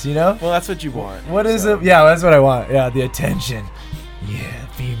best, you know. Well, that's what you want. What is so. it? Yeah, that's what I want. Yeah, the attention. Yeah,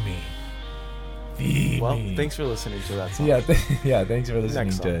 feed me. Feed Well, me. thanks for listening to that song. Yeah, yeah. Thanks for listening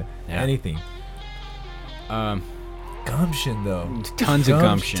Next to song. Yeah. anything. Gumption though. Tons of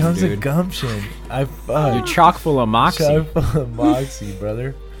gumption, Tons dude. of gumption. You're chock full of moxie. Chock full of moxie,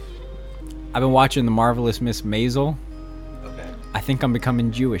 brother. I've been watching The Marvelous Miss Maisel. Okay. I think I'm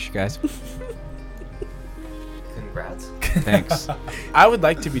becoming Jewish, guys. Congrats. Thanks. I would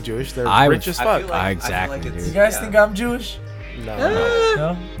like to be Jewish. They're I rich would- as I fuck. feel like- Exactly, I feel like dude. You guys yeah. think I'm Jewish? No,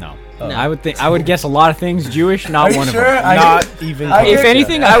 No. No. Oh. I would guess a lot of things Jewish, Are not you one sure? of them. not even. I- If close.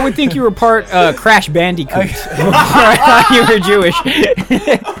 anything, I would think you were part Crash Bandicoot. I thought you were Jewish.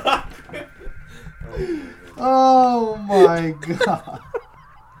 Oh my god.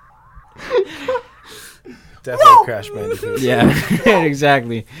 Definitely Crash Bandicoot. Yeah,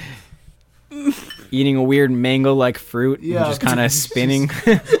 exactly. Eating a weird mango-like fruit and Yeah. just kind of spinning.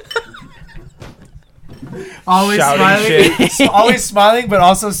 Always Shouting smiling. Always smiling, but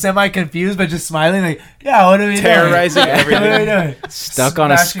also semi-confused, but just smiling. Like, yeah, what are we Terrorizing doing? What are we everything. doing? Stuck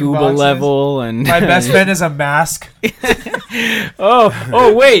on a Smashing scuba boxes. level and My best friend is a mask.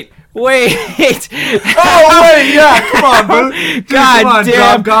 oh wait Oh wait, yeah, come on, bro. Dude, God come on, damn,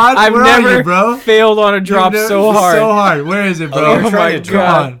 Drop God. I've Where are never you, bro? failed on a drop You've so never- hard. So hard. Where is it, bro? Oh, you're trying to Come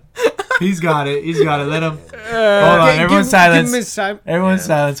drop. on. He's got it. He's got it. Let him. Hold on. Everyone silence. Everyone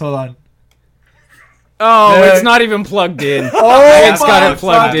silence. Hold on. Oh, Dude. it's not even plugged in. Oh, It's got it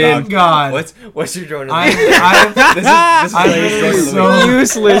plugged in. fucking God. What's your drone? I'm this is I'm Blade's really drone of the week.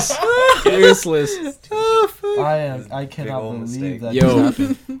 so- Useless. Useless. I cannot old believe mistake. that. Yo, just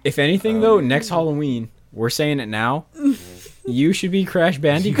happened. if anything though, next Halloween, we're saying it now. You should be Crash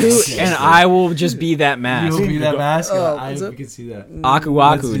Bandicoot, and I will just be that mask. You'll be that mask. Oh, I what's up? we can see that. Aku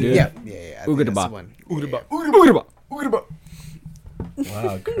Let's Aku, do dude. that. Yeah. Oogada-ba. One. Oogada-ba.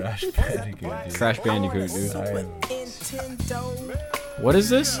 Wow, Crash Bandicoot, dude. Crash Bandicoot, dude. I am- What is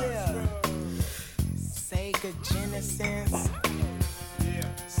this?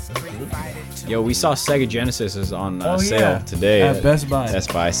 Yo, we saw Sega Genesis is on Oh, sale yeah. today At Best Buy.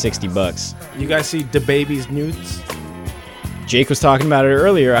 Best Buy, $60. You guys see the baby's nudes? Jake was talking about it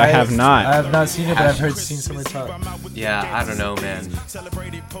earlier. I have I not. have not seen it, but I've seen someone talk. Yeah, I don't know, man.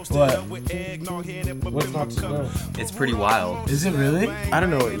 What? What's not to know? It's pretty wild. Is it really? I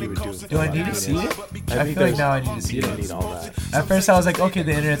don't know what you would do. Do I need to see it? I think feel like there's- now I need to see You don't it. need all that. At first I was like, okay,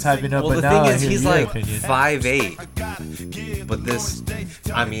 the internet's hyping up, Well, but the now thing I is, hear he's your like opinion. 5'8". But this,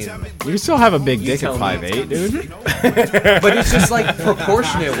 I mean, You still have a big dick tell at me. 5'8", dude. but it's just like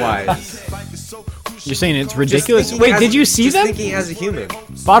proportionate wise. You're saying it's ridiculous. Wait, did you see them? Thinking as a human.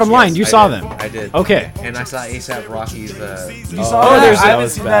 Bottom line, Yes, you I saw did. them. I did. Okay. And I saw ASAP Rocky's. You saw Oh, that? there's- I that haven't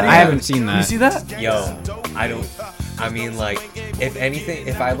was seen bad. that I either. haven't seen that. You see that? Yo, I don't. I mean, like, if anything,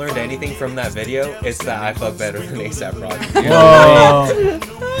 if I learned anything from that video, it's that I fuck better than ASAP Rocky. Whoa.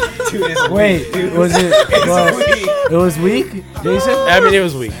 Dude, it's Wait, weak, dude. was it? It was weak, Jason? I mean, it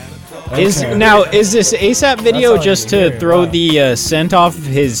was weak. Is Okay. is this ASAP video all I just need to to hear, throw wow. the scent off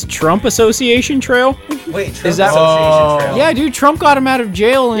his Trump Association trail? Wait, Trump Is that- Association Trail. Yeah, dude, Trump got him out of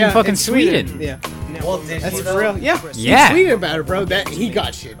jail in Yeah, fucking in Sweden. Yeah. Well, did That's he for though? real. Yeah. Yeah. He tweeted about it, bro. That he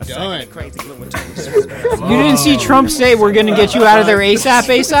got shit done. You didn't see Trump say we're gonna get you out of there ASAP,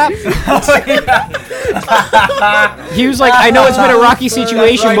 ASAP? He was like, I know it's been a rocky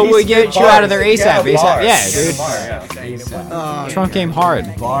situation, but we'll get you out of there ASAP, ASAP. Yeah, dude. Trunk game hard.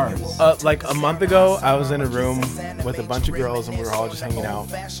 Bars. Like a month ago, I was in a room with a bunch of girls and we were all just hanging out.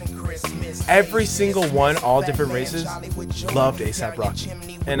 Every single one, all different races, loved ASAP Rocky,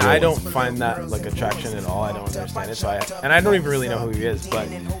 and I don't find that like attraction at all. I don't understand it. So I don't even really know who he is, but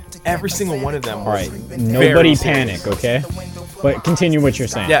every single one of them. All right, nobody panic, okay? But continue what you're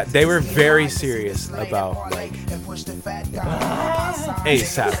saying. Yeah, they were very serious about like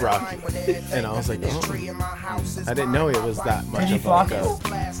ASAP Rocky, and I was like, oh, I didn't know it was that much of like a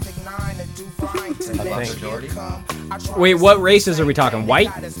thing. Wait, what races are we talking? White?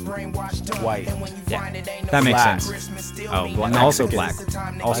 White, Yeah, that makes Black. sense. Oh, also black.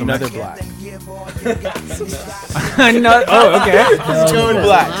 Also another Mexican. black. No, oh, okay.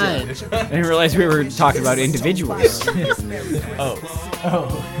 Black. I didn't realize we were talking about individuals. Oh,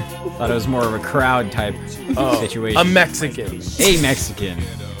 Thought it was more of a crowd type situation. a Mexican. A Mexican.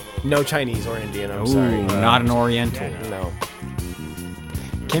 No Chinese or Indian. I'm Ooh, sorry. not an Oriental. No.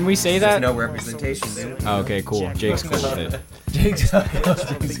 Can we say that? No representation, dude. Oh, okay, cool. Jake's cool with it.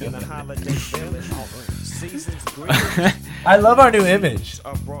 I love our new image.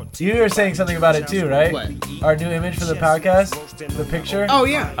 You were saying something about it too, right? What? Our new image for the podcast, the picture. Oh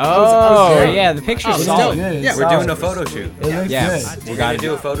yeah. Oh, yeah, the picture's It's solid. good. Yeah, It's We're doing a solid. photo shoot. It looks Yeah. good. We gotta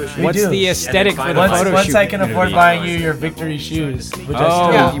do a photo shoot. What's do. the aesthetic for the Once- photo Once shoot? I can afford gonna be? buying you your victory shoes, which I Oh,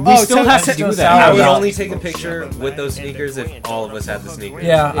 still Yeah. we still tell- have to I still do sound that. I would Yeah. only take a picture with those sneakers if all of us had the sneakers.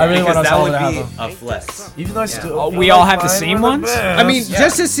 Yeah, I really because want us that all would to have be them. a flex. Even though I still Oh, feel we all like have the mine same were ones? I mean, best.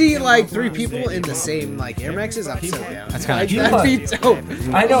 just to see like 3 people in the same like Air Maxes, I'm so down. That's kinda like, true. that'd be dope.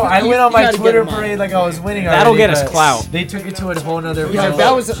 I know. I went on You my gotta get Twitter them on. parade like I was winning. That'll already, get us but clout. They took it to a whole nother. Yeah, level.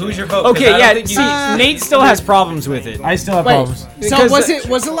 that was. Who's your vote? 'Cause I Okay, don't yeah, think you- see, Nate still has problems with it. I still have Wait, problems. so Because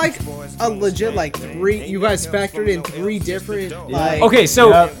was it like a legit like 3? You guys factored in 3 different like. Okay, so,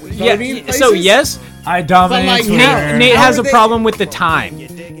 Yep. yeah, Places? so yes, I dominated like, Twitter. Nate How has a would they- problem with the time.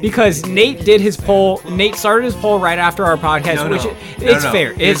 Because Nate did his poll. Nate started his poll right after our podcast, No, which no. it's No, no.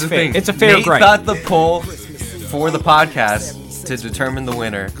 fair. Here's It's the fair. thing. It's a fair Nate gripe. thought the poll for the podcast to determine the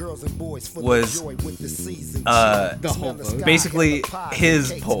winner was The whole vote. basically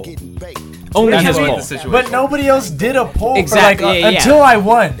his poll. Only That's his what poll. the situation But nobody else did a poll Exactly, for like yeah, yeah. until I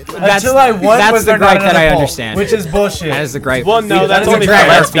won. Until I won that's was the there not gripe that another I poll, understand. which is bullshit. That is the gripe. Well, no, that's is a only gripe.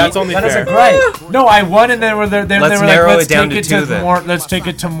 fair. That's only That is fair. a gripe. No, I won, and then they Let's were narrow like, it let's down take to it two to then. more. Let's take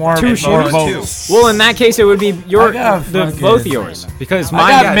it to more. Two more shooters? votes. Well, in that case, it would be your I got the fucking- both of yours because I mine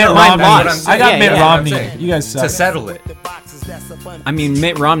got got Mitt mine Romney. lost. I got Yeah, Mitt yeah. Romney. I'm saying. You guys To suck. settle it. I mean,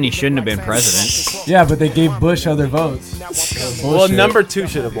 Mitt Romney shouldn't have been president. Yeah, but they gave Bush other votes. Well, Bullshit. number 2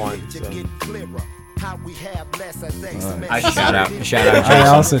 should have won. So. I shout out. Shout out, I Jason.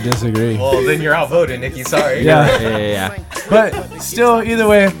 also disagree. Well, then you're outvoted, Nikki. Sorry. Yeah, Yeah. but still, either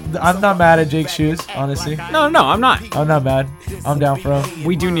way, I'm not mad at Jake's shoes. Honestly, No, I'm not. I'm not mad. I'm down for them.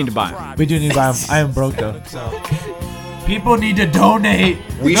 We do need to buy them. We do need to buy them. I am broke though. So people need to donate.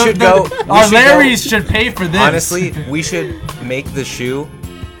 We should go- we Our should go- Larrys should pay for this. Honestly, we should make the shoe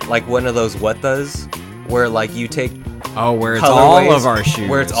like one of those what does, where like you take Oh, where it's colorways, all of our shoes.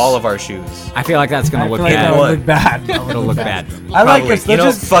 Where it's all of our shoes. I feel like that's I gonna feel look like that bad. would look bad. It'll look bad. I like Probably. this. You Let's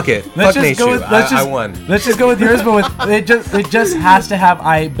know, just fuck it. let's Fuck just Nate's go shoe. with. Let's I just won. Let's just go with yours, but with it just has to have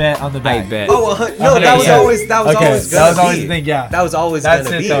I bet on the I back. bet. Oh no, Okay, that was yeah. always Okay, always that gonna was always be. the thing. Yeah, That was always that's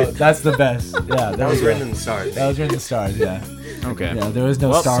gonna it be. though. That's the best. Yeah, That was written in the stars. That was written in the stars. Yeah, Okay. yeah. There was no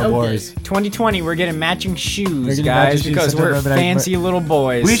Well, Star okay. Wars. 2020, we're getting matching shoes, getting guys, matching shoes, because September, we're but I- fancy little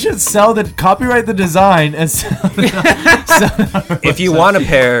boys. We should sell the copyright the design and sell If you want a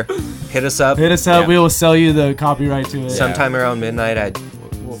pair, hit us up. hit us up. Yeah. We will sell you the copyright to it. Sometime around midnight at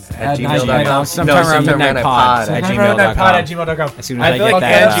At gmail.com. Sometime around midnight pod. at Sometime around that pod at gmail.com. gmail.com. As soon as I feel get like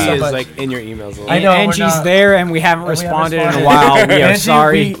that, Angie so is much. like in your emails. A lot. I know, we're Angie's not- there, and we haven't We haven't responded in a responded. while. We are Angie,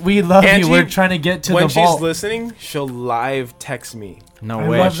 sorry. We love Angie, you. We're trying to get to when the she's vault. listening, she'll live text me. No I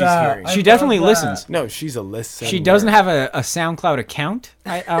way. love she's that. hearing. I She love definitely that. listens. No, she's a listener. She doesn't have a SoundCloud account.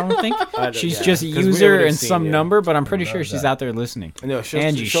 I don't think. She's yeah, just a 'cause we user would've and seen some you. number, but I'm pretty sure love she's that. out there listening. No, she'll,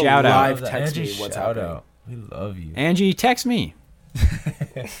 Angie, she'll shout out. live text Angie, me what's shout happening. out. We love you. Angie, text me.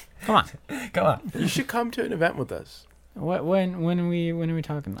 Come on. Come on. You should come to an event with us What? When are we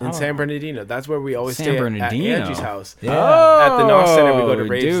talking? in San Bernardino. That's where we always San stay Bernardino. at Angie's house. Yeah. At the Knox Center, we go to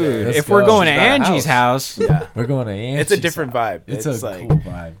raves dude. there. Let's If we're go. going to She's got a Angie's house, Yeah, We're going to Angie's. it's a different vibe. It's It's a like cool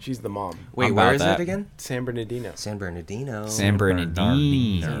vibe. she's the mom. Wait, I'm where about is that. it again? San Bernardino. San Bernardino. San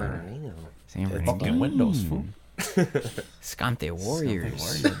Bernardino. San Bernardino. San Fucking Bernardino. windows, fool. Scante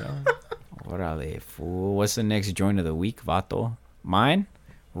Warriors. What are they, fool? What's the next joint of the week, Vato? Mine?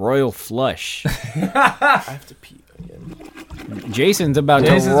 Royal Flush. I have to pee again. Jason's about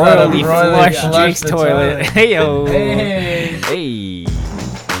Jason's to about to royally royally flush flush Jake's the toilet. toilet. Hey yo. Hey. Hey,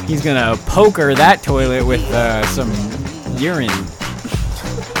 he's gonna poker that toilet with some urine.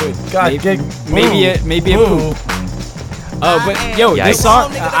 God, Maybe a poop. Oh, but yo, Yikes. this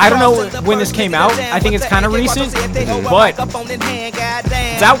song, I don't know when this came out. I think it's kind of recent, but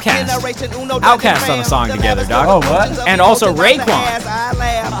it's Outkast. Outkast on a song together, dog. Oh, what? And also Raekwon.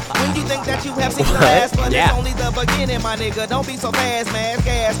 Yeah.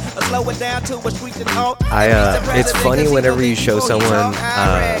 It's funny whenever you show someone like OG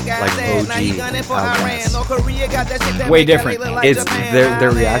Outkast. Way different. It's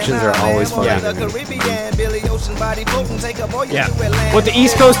their reactions are always funny. to me. Yeah. What, the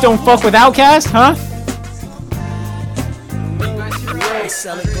East Coast don't fuck with Outkast, huh?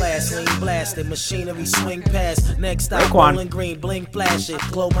 Selling glass, lean blasted, machinery swing past. Next stop, Raekwon. Bowling Green, blink flash it.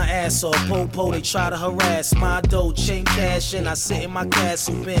 Glow my ass off, po, they try to harass. My dough, chain cash in, I sit in my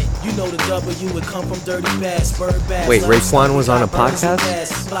castle bent. You know the W would come from dirty bass, bird bass. Wait, Raekwon was on a podcast?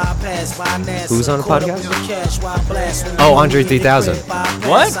 Who's on a podcast? Oh, Andre 3000.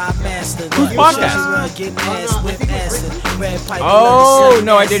 What? Whose podcast? Oh,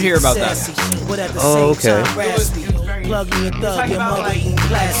 no, I did hear about that. Oh, okay. Plug me a thug, your mother eat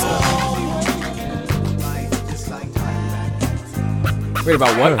plastic. Wait,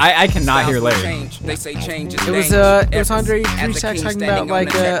 about what? I cannot hear Larry. It was Andre 3 Sacks talking about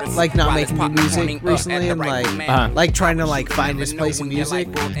like not making new music recently and like trying to like find his place in music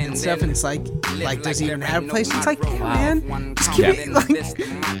and stuff, and it's like does he even have a place? It's like, yeah, man, just keep it. Like,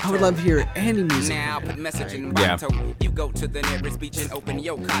 I would love to hear any music. Yeah. He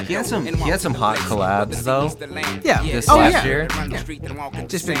had some hot collabs though. Yeah. This Oh last yeah. year.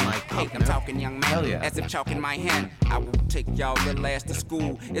 Just been like, Hell yeah.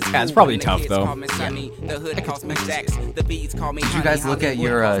 Yeah, it's probably tough though. Did you guys look at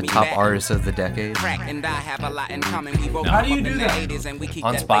your top artists of the decade How do you do that?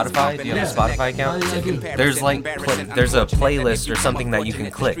 on Spotify? Do you have a Spotify account? There's like there's a playlist or something that you can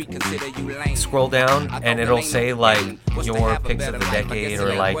click. Scroll down and it'll say like your picks of the decade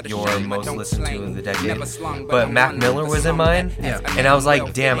or like your most listened to of the decade. But Mac Miller was in mine, and I was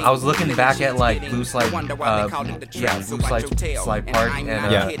like, damn. I was looking back at like Blue Slide Park,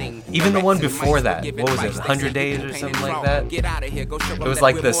 and even the one before that. What was it? 100 Days or something like that. It was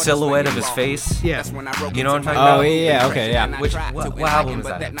like the silhouette of his face. yeah. You know what I'm talking about? Oh, yeah, okay, yeah. What album was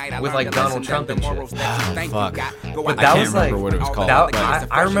that? With like Donald Trump and shit. Fuck. But I that can't was like, remember what it was called. that- but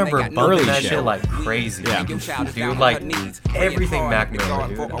I remember Early bumping that shit. shit like crazy. Yeah. Dude, like everything Mac Miller,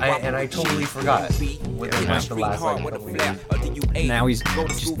 dude. And I totally forgot within like the last like couple years. Now he's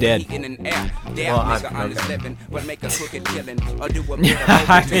just dead. Well, I'm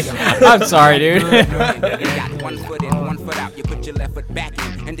I'm sorry, dude.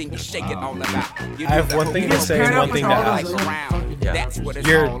 I have one thing to say and one thing to ask.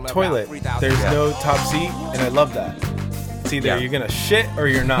 Your toilet, there's no top seat, and I love that. It's either you're gonna shit or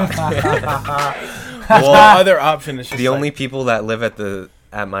you're not. There's no other option. It's just the like, only people that live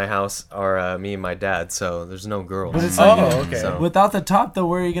at my house are me and my dad, so there's no girls. But it's like, okay. So- without the top though,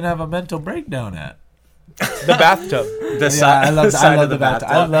 where are you gonna have a mental breakdown at? the bathtub. The I love side I of the bathtub.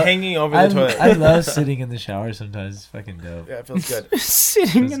 bathtub. Hanging over the toilet. I love sitting in the shower sometimes. It's fucking dope. Yeah, it feels good.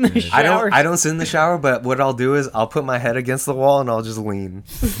 Sitting in the good. shower. I don't sit in the shower, but what I'll do is I'll put my head against the wall and I'll just lean.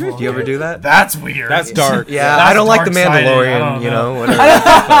 Do you ever do that? That's weird. That's dark. Yeah, That's I don't like the dark-sided. I Mandalorian, don't you know, know.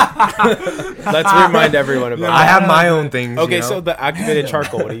 whatever. Let's remind everyone about I it. have my own things. Okay, you know? so the activated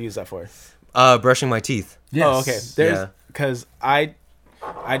charcoal, what do you use that for? Brushing my teeth. Yes. Oh, okay. There's Yeah. because I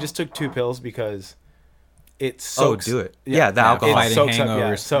just took 2 pills because it soaks. do it. Yeah, the alcohol. It Fighting soaks up. Yeah.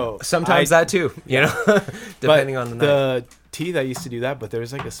 hangovers. So Sometimes that too, you know, depending on the night. The teeth, I used to do that, but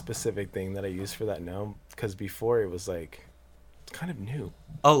there's like a specific thing that I use for that now because before it was like it's kind of new.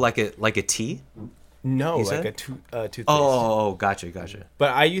 Oh, like a tea? No, You like said? toothpaste. Oh, gotcha.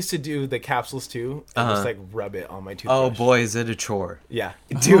 But I used to do the capsules too and just like rub it on my toothbrush. Oh boy, is it a chore. Yeah.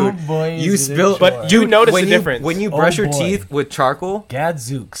 Dude, boy, you is it a spill. chore. But you notice when the you, difference. when you Oh, brush your boy. teeth with charcoal.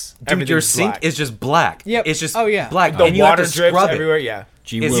 Gadzooks. Dude, your Everything's sink black. is just black. Yep. It's just Oh, yeah. black. The and you have water to drips scrub everywhere. It. Yeah.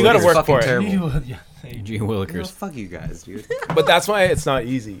 Gee It's, You gotta willikers. work fucking for it. terrible. Yeah. Gee Oh, willikers. fuck you guys, dude. But that's why it's not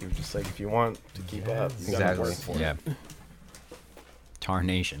easy. You're just like if you want to keep up, you gotta Exactly. work for it. Yeah.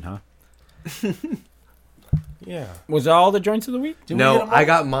 Tarnation, huh? Yeah. Was that all the joints of the week? No, I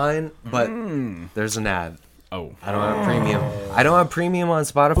got mine, but there's an ad. Oh. I don't have premium. I don't have premium on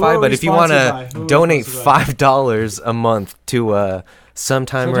Who are Spotify, we but if you want sponsored by? Who to are we donate sponsored by? $5 a month to sometime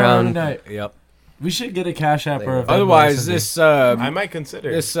Sometime around. tonight. Yep. We should get a Cash App or a Venmo or Otherwise, something. this I might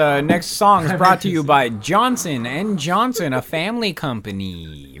consider. this next song is brought to you by Johnson & Johnson, a family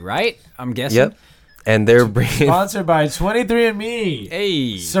company, right? I'm guessing. Yep. and they're bringing. Sponsored by 23andMe.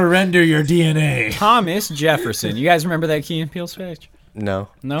 Hey, Surrender your DNA. Thomas Jefferson. You guys remember that Key and Peele sketch? No.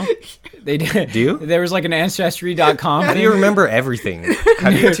 No? They did. Do you? There was like an Ancestry.com. How do you remember everything? How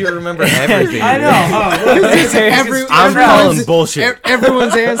do you remember everything? I know. I'm calling bullshit.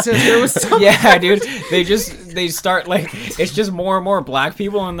 Everyone's ancestor was Thomas. Yeah, dude. They start like it's just more and more black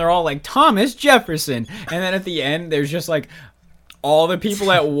people, and they're all like Thomas Jefferson, and then at the end there's just like all the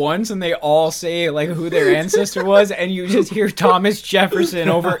people at once, and they all say like who their ancestor was, and you just hear Thomas Jefferson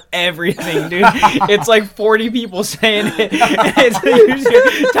over everything, dude. It's like 40 people saying it. And it's like, you just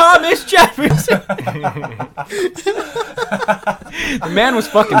hear, Thomas Jefferson. The man was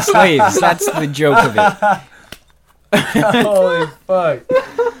fucking slaves. That's the joke of it. Holy fuck.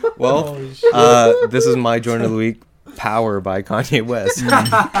 Well, this is my joint of the week. Power by Kanye West.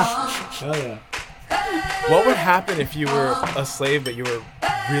 Hell yeah. What would happen if you were a slave but you were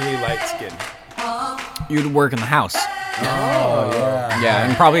really light skinned? You'd work in the house. Oh, yeah. Yeah,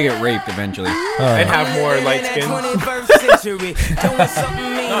 and probably get raped eventually. And have more light skin? No,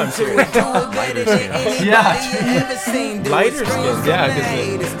 I'm serious. Yeah. Lighter skin, yeah,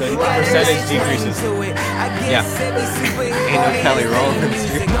 because the percentage decreases. Yeah. Ain't no Kelly Rowland.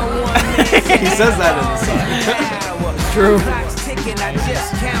 He says that in the song. True.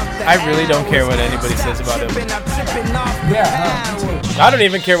 I really don't care what anybody says about him. Yeah. I don't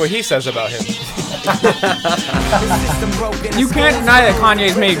even care what he says about him. You can't deny that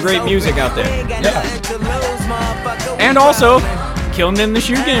Kanye's made great music out there. Yeah. And also, killing it in the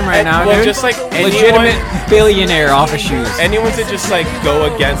shoe game right now, Well, dude. just like legitimate billionaire off of shoes. anyone to just like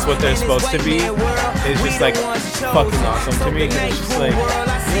go against what they're supposed to be is just like fucking awesome to me. 'Cause it's just like, you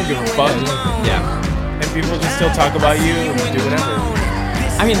don't give a fuck. Yeah. And people just still talk about you and do whatever.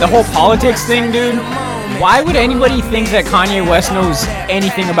 I mean, the whole politics thing, dude. Why would anybody think that Kanye West knows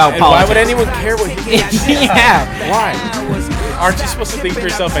anything about And why politics? would anyone care what he thinks? Yeah. Why? Aren't you supposed to think for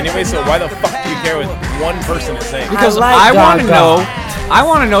yourself anyway? So why the fuck do you care what one person is saying? Because I want to know. I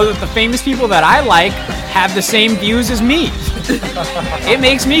want to know that the famous people that I like have the same views as me. It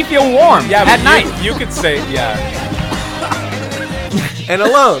makes me feel warm Yeah, at but night. you could say, yeah. And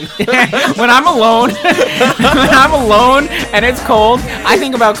alone. When I'm alone, and it's cold, I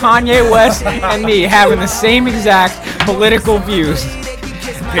think about Kanye West and me having the same exact political views.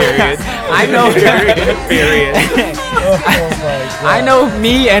 Period. I know. Period. I know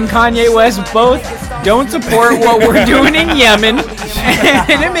me and Kanye West both don't support what we're doing in Yemen,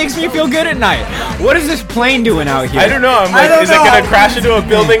 and it makes me feel good at night. What is this plane doing out here? I don't know. I'm like, don't is know. it gonna crash into a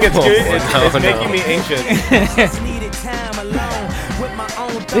building? It's good. It's no. making me anxious.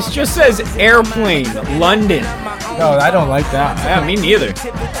 This just says airplane, London. No, I don't like that. Yeah, me neither.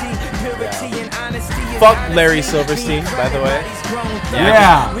 Fuck Larry Silverstein, by the way.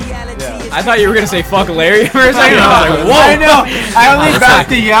 Yeah. I thought you were gonna say fuck Larry for a second. I was like, whoa. I know. I only backed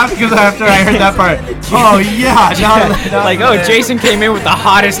the yeah because after I heard that part. Oh yeah. Like, oh, Jason came in with the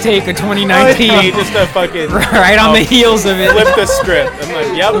hottest take of 2019, He just fucking right on the heels of it. flip the script. I'm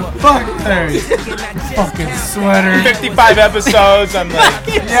like, yep. Fuck Larry. Fucking sweater. 55 episodes. I'm like,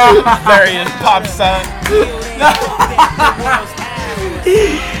 Yeah. Larry and pops up.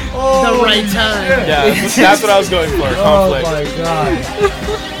 The right time. Yeah, that's what I was going for. Oh Conflict. my god.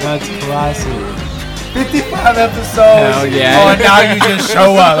 That's classy. 55 episodes. Hell yeah. Oh, and now you just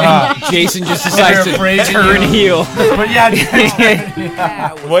show up, huh? Jason just decides They're to afraid of turn you. heel. But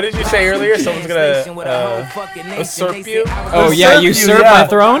yeah. What did you say earlier? Someone's gonna usurp you? Oh yeah, usurp my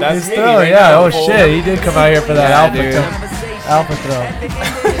throne. That's me. Oh right yeah. now. Oh shit. He did come out here for that Yeah, alpha throne.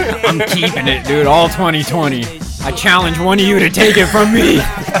 I'm keeping it, dude. All 2020. I challenge one of you to take it from me.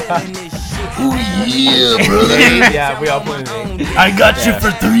 Yeah, we all put it in. I got you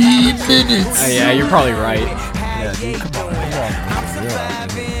for 3 minutes. Yeah, you're probably right. Yeah, dude, come on.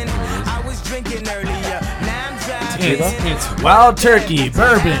 It's Wild Turkey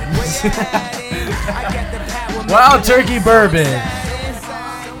Bourbon. Wild Turkey Bourbon.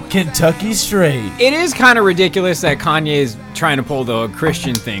 Kentucky Straight. It is kind of ridiculous that Kanye is trying to pull the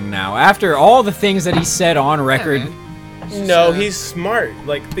Christian thing now. After all the things that he said on record. No, he's smart.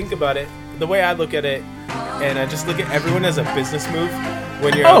 Like, think about it. The way I look at it, and I just look at everyone as a business move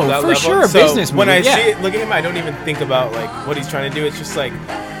when you're Oh, at that for level. sure, So business when move, I yeah. see it, look at him, I don't even think about like what he's trying to do. It's just like,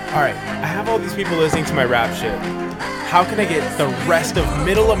 all right, I have all these people listening to my rap shit. How can I get the rest of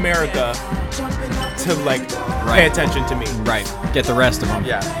Middle America to like pay attention to me? Right. Get the rest of them.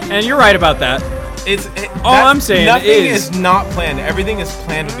 Yeah. And you're right about that. All I'm saying nothing is not planned. Everything is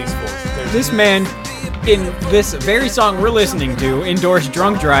planned with these fools. There's- this man, in this very song we're listening to, endorsed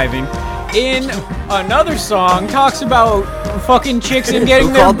drunk driving. In another song, talks about fucking chicks and getting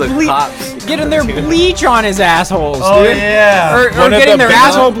Who their called the cops? getting their bleach on his assholes, Oh dude. yeah. Or One of getting the their big-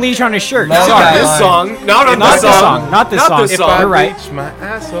 asshole bleach on his shirt. Love Sorry. that This line. song, not on Not this this song. song. Not this Not song. this If song. You're right. Bleach my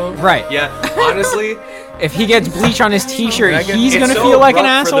asshole. Right. Yeah, honestly, If he gets bleach on his t-shirt, he's it's gonna so feel like an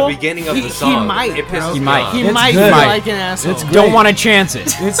abrupt for asshole. the beginning of He- the he song. might, It bro. pisses He me might. off. He It's might good. feel like an asshole. It's Don't great. want to chance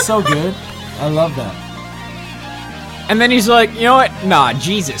it. It's so good. I love that. And then he's like, you know what? Nah,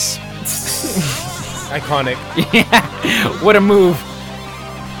 Jesus. Iconic. What a move.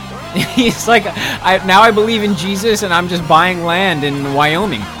 He's like, I believe in Jesus, and I'm just buying land in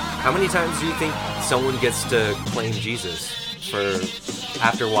Wyoming. How many times do you think someone gets to claim Jesus for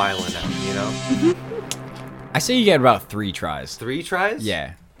after a while now? You know, I say you get about 3 tries. 3 tries.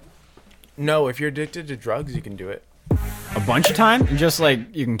 Yeah. No, if you're addicted to drugs, you can do it A bunch of time? And just like,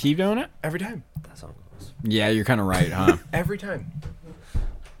 you can keep doing it? every time. That's how it goes. Yeah, you're kind of right, huh? Every time.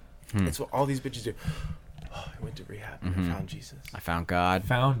 It's what all these bitches do. Oh, I went to rehab and I found Jesus. I found God.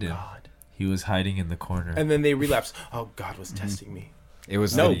 Found him. God. He was hiding in the corner. And then they relapse. Oh, God was testing me. It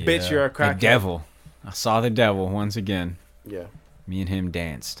was No, the, bitch, you're a the crackhead. devil. I saw the devil once again. Yeah. Me and him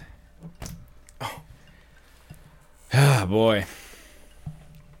danced. Ah, boy.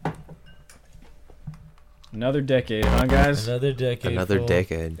 Another decade, huh, guys? Another decade. Another full.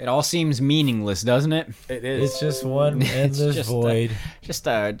 decade. It all seems meaningless, doesn't it? It is. It's just one endless just void. Just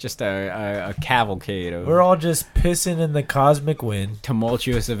a cavalcade of We're all just pissing in the cosmic wind.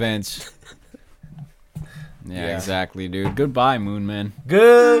 tumultuous events. Yeah, Yeah. exactly, dude. Goodbye, Moon Man.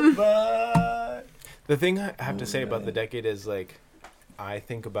 Goodbye. The thing I have to say about the decade is like, I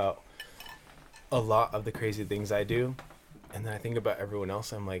think about a lot of the crazy things I do, and then I think about everyone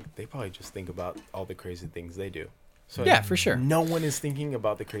else. I'm like, they probably just think about all the crazy things they do. So Yeah, for sure. no one is thinking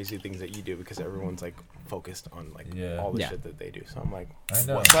about the crazy things that you do because everyone's like focused on like Yeah. all the Yeah. shit that they do. So I'm like, I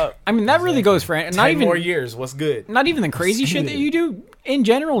know. what's up? I mean, that really goes for not 10 even more years. What's good? not even the crazy shit that good. you do in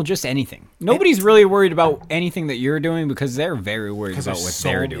general, just anything. Nobody's really worried about anything that you're doing because they're very worried about what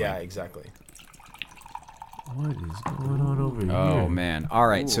they're doing. Yeah, exactly. What is going on over here? Oh man! All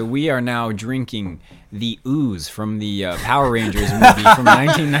right, so we are now drinking the ooze from the Power Rangers movie from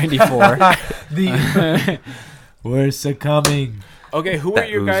 1994. We're succumbing. Okay, who are That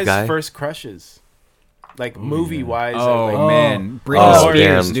your ooze guys' guy? first crushes? Like movie wise. Oh like, man, Britney Oh,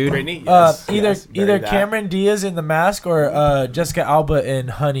 Spears, damn. dude. Britney? Yes, Either yes, very either that. Cameron Diaz in The Mask or Jessica Alba in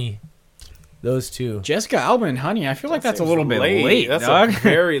Honey. Those two. Jessica Alba and Honey. I feel like that's a Seems little bit late, That's dog.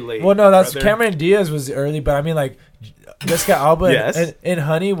 very late. Well, no, that's brother. Cameron Diaz was early, but I mean like Jessica Alba Yes. in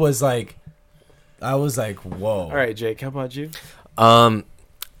Honey was like, I was like, whoa. All right, Jake. How about you?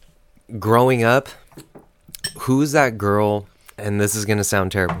 Growing up, who's that girl? And this is gonna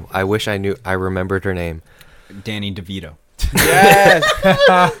sound terrible. I wish I remembered her name Danny DeVito. Yes.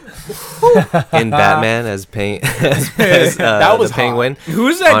 in Batman as Pain. That was the hot. Penguin.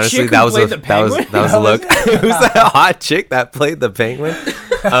 Who's that Honestly, chick that who was played a the that was penguin? that was a look. Who's that hot chick that played the Penguin?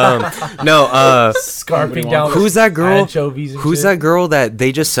 No. Scarping down. Who's that girl? Anchovies and Who's shit. that girl that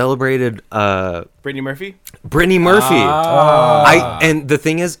they just celebrated? Brittany Murphy. Brittany Murphy. Ah. And the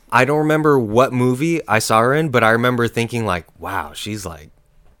thing is, I don't remember what movie I saw her in, but I remember thinking like, wow, she's like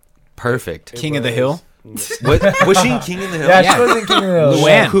perfect. King of the Hill. What was she in King of the Hill? Yeah, Yeah. she wasn't King of the Hill.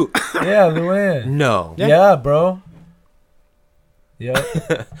 Luann. Who? Yeah, Luann. No. Yeah, bro. Yeah.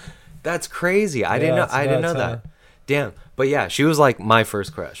 That's crazy. I Yeah, didn't know. it's I didn't know nuts, huh? that. Damn. But yeah, she was like my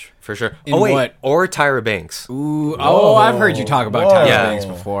first crush for sure. In oh wait, what? or Tyra Banks. Ooh, oh, I've heard you talk about Whoa. Tyra Yeah. Banks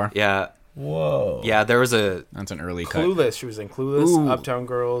before. Yeah, Whoa. yeah. There was a That's an early cut. Clueless. She was in Clueless. Ooh. Uptown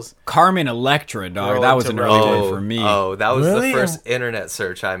Girls. Carmen Electra, dog. Girl that was an into early Rose. one for me. Oh, that was Really? the first internet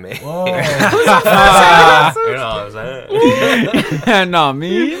search I made. Whoa. You know what I'm saying? Not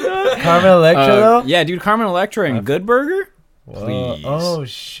me. Carmen Electra, though? Yeah, dude, Carmen Electra and Good Burger. Whoa. Please. Oh,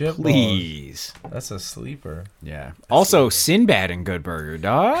 shit. balls. Please. That's a sleeper. Yeah. Also, Sinbad and Good Burger,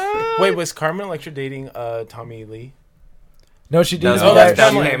 dog. Wait, was Carmen Electra dating Tommy Lee? No, she did. That's Oh, that's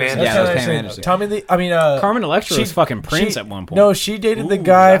Pam Pam Anderson. Anderson. Yeah, that was Pam Anderson. Tommy Lee. I mean, Carmen Electra she- was fucking Prince she- at one point. No, she dated the Ooh,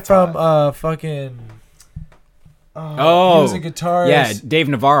 guy that's from hot. fucking. Oh, he was a guitarist. Yeah, Dave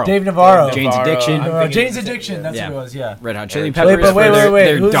Navarro. Dave Navarro. Jane's Navarro. Addiction. I'm thinking Jane's of- Addiction. That's Yeah. what it was. Yeah. Red Hot Chili Wait, Peppers. but wait, for their, wait,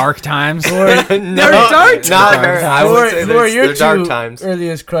 their who's- dark times. No, dark not times. very. I who would are, say who are your they're dark two times.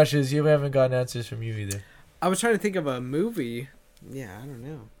 earliest crushes? You haven't gotten answers from you either. I was trying to think of a movie. Yeah, I don't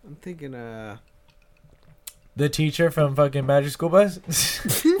know. I'm thinking The teacher from fucking Magic School Bus.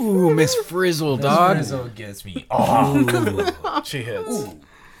 Ooh, Miss Frizzle, dog. Frizzle gets me. Oh. She hits.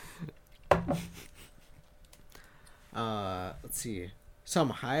 let's see.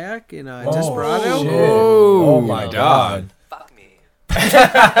 Salma Hayek in Oh, Desperado. shit. Oh, Oh my dog. god. Fuck me.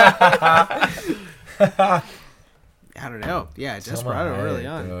 I don't know. Yeah, Selma Desperado early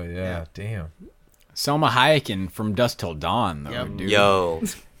Hayek, on. though, yeah, damn. Selma Hayek in From Dusk Till Dawn, though, Yep. dude. Yo,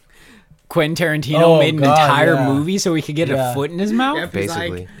 Quentin Tarantino Oh, made an God, entire yeah. movie so he could get Yeah. a foot in his mouth. Yep, he's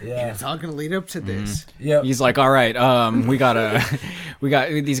basically. like, Yeah. and it's all gonna lead up to this. Yep. He's like, all right, we got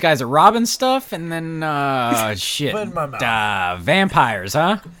these guys are robbing stuff, and then shit, Foot in my mouth. vampires,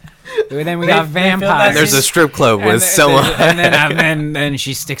 huh? Then we They- got they filmed that vampires. there's a strip club And with then- Selma. and then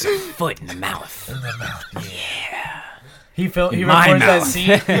she sticks a foot in the mouth. He In my records that mouth.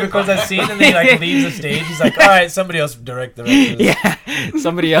 scene. He records that scene and then he like leaves the stage. He's like, all right, somebody else direct the rest of this. Yeah,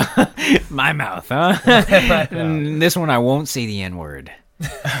 somebody else. My mouth, huh? And this one I won't say the N word,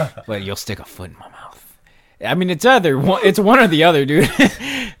 but you'll stick a foot in my mouth. I mean, it's one or the other, dude.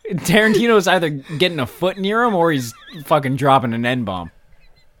 Tarantino's either getting a foot near him or he's fucking dropping an N bomb.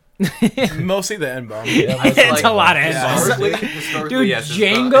 Mostly the N bomb. It's a lot of N bombs. Dude,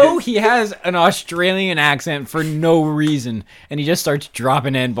 Django, he has an Australian accent for no reason, and he just starts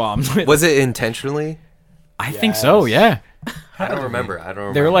dropping N bombs. Was it intentionally? I think so, yeah. I don't remember.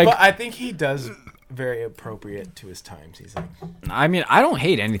 They're like, But I think he does very appropriate to his times. He's like, I mean, I don't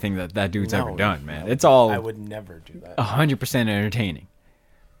hate anything that dude's No, ever done, man. no. It's all I would never do that. 100% entertaining.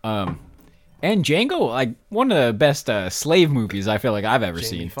 And Django, like one of the best slave movies I feel like I've ever Jamie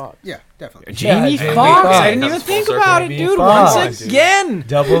seen. Foxx. Yeah, definitely. Jamie Jamie Foxx. Foxx. I didn't even Comes full think circle. about it, Jamie dude. Foxx, Once dude. again,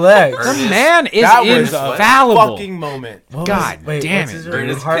 Double X. the man is That was a infallible. fucking moment. What was- God wait, damn what's it. his name?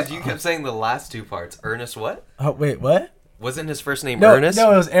 Ernest, Har- because you kept saying the last two parts. Ernest what? Oh, wait, what? Wasn't his first name No, Ernest?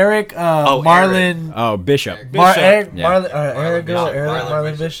 no, it was Eric Marlon. Oh, Bishop. Eric Yeah. Marlon. Marlon Eric Bishop.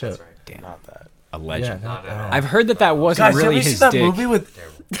 Marlon Bishop. That's right. Not that. A Yeah, legend. not at all. I've heard that wasn't Guys, really have you his seen that dick. movie with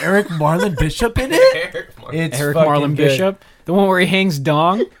Eric Marlon Bishop in it? Eric Marlon. It's Eric fucking Marlon good. Bishop, the one where he hangs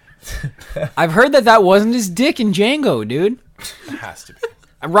dong. I've heard that wasn't his dick in Django, dude. It has to be.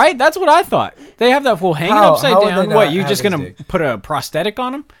 Right? That's what I thought. They have that fool hanging How- upside how would down. they What? not You have just his gonna dick? put a prosthetic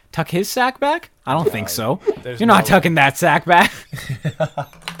on him? Tuck his sack back? I don't think so. There's You're not no- tucking that sack back.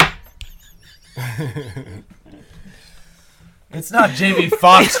 It's not Jamie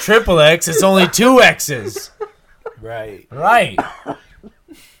Foxx triple X. It's only two X's. Right. Right.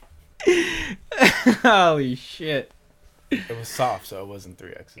 Holy shit. It was soft, so it wasn't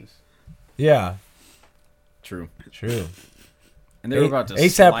 3 X's. Yeah. True. True. And they were about to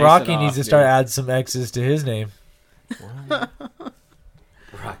ASAP slice Rocky it off, needs to dude. start adding some X's to his name.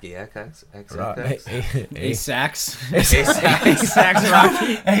 Rocky XX. Ro- A-Sax. A-Sax. A-Sax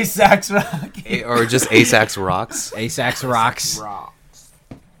Rocky. A-Sax Rocky. Or just A-Sax Rocks. A-Sax Rocks.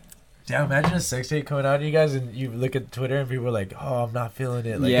 Damn, imagine a sex tape coming out of you guys and you look at Twitter and people are like, oh, I'm not feeling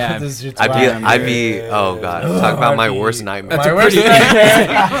it. Like, Yeah. this shit's I'd be, whack. oh god, talk about my worst nightmare. That's My a worst pretty-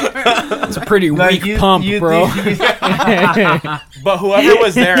 nightmare. It's a pretty Like, weak you- pump, you bro. think- But whoever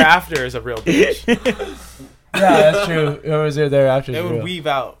was there after is a real bitch. Yeah, that's true. Whoever's there after. It is would real. weave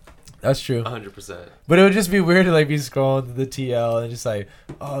out. That's true. 100%. But it would just be weird to like be scrolling through the TL and just like,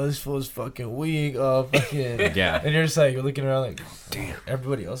 oh, this fool's fucking weak. Oh, fucking. Yeah. And you're just like, you're looking around like, damn,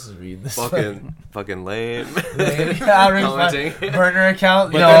 everybody else is reading this. Fucking lame. Yeah, I Commenting. burner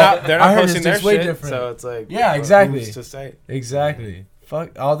account. But you know, they're I not heard posting it's their just way shit, different. so it's like, Yeah, well, exactly. who's to say? Exactly.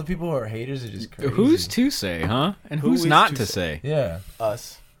 Fuck, all the people who are haters are just crazy. Who's to say, huh? And Who who's is not to to say? say? Yeah.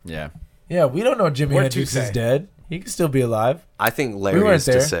 Us. Yeah. Yeah, we don't know Jimi We're Hendrix is Tuesday. dead. He could still be alive. I think weren't Larry is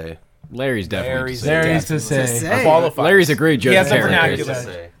there. to say. Larry's definitely Larry's to say. There is to definitely. say. say. Qualifies. Larry's a great judge He of has a character. Larry is to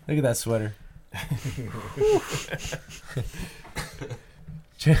vernacular. say. Look at that sweater.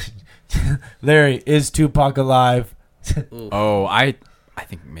 Larry, is Tupac alive? Oh, I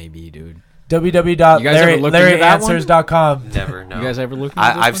think maybe, dude. www.larryanswers.com. Never know. You guys ever looked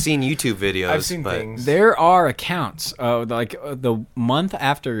at this I've one? seen YouTube videos. I've seen but things. There are accounts. The month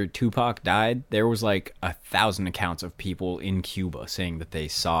after Tupac died, there was like 1,000 accounts of people in Cuba saying that they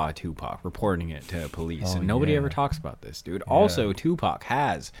saw Tupac, reporting it to police, Oh, and nobody yeah. ever talks about this, dude. Also, Tupac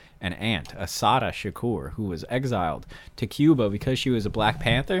has an aunt, Asada Shakur, who was exiled to Cuba because she was a Black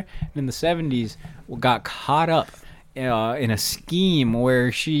Panther, and in the 70s got caught up in a scheme where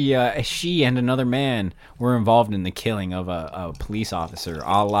she and another man were involved in the killing of a police officer,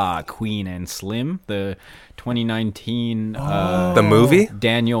 a la Queen and Slim, the 2019 the movie?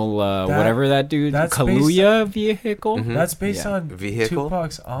 Daniel whatever that dude, that's Kaluuya vehicle. That's based Yeah. on Vehicle?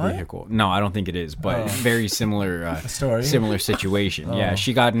 Tupac's aunt? Vehicle. No, I don't think it is, but very similar story? similar situation. Yeah, Oh.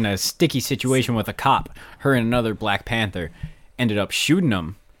 she got in a sticky situation with a cop. Her and another Black Panther ended up shooting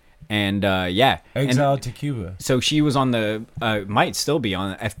him, and yeah, Exiled to Cuba. so she was on the might still be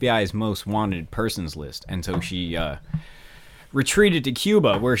on the FBI's most wanted persons list, and so she retreated to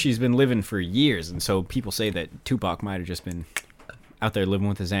Cuba, where she's been living for years. And so people say that Tupac might have just been out there living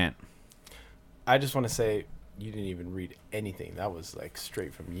with his aunt. I just want to say you didn't even read anything. That was like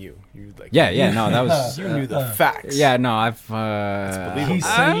straight from you. You like Yeah, no, that was. you knew the facts. Yeah, no, I've.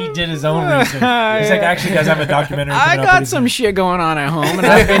 He did his own research. He's like, actually, guys, I have a documentary. I coming up got with some these- shit going on at home, and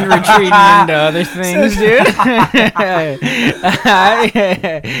I've been retreating into other things, dude.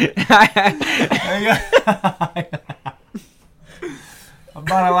 I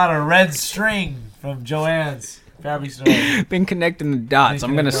bought a lot of red string from Joanne's fabric store. Been connecting the dots.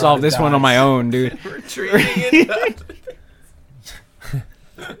 I'm Been gonna connecting solve the this one on my dots. own, dude.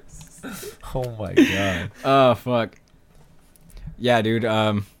 Oh my god. Oh fuck. Yeah, dude.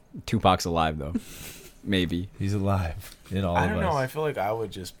 Tupac's alive though. Maybe. He's alive in all I of don't us. know. I feel like I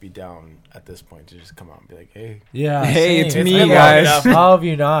would just be down at this point to just come out and be like, hey. Yeah. Hey, same. it's It's me, been long guys. enough. How have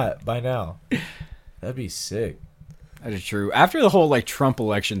you not by now? That'd be sick. That is true. After the whole like Trump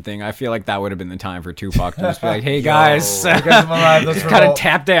election thing, I feel like that would have been the time for Tupac to just be like, "Hey guys, Because I'm alive. Let's kind of roll.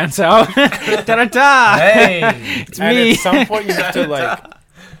 tap dance out." Ta-da-ta. Hey. It's And me. at some point, you have to like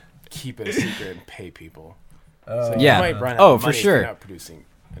keep it a secret and pay people. So Yeah. You might run out Oh, of for money if sure. you're not producing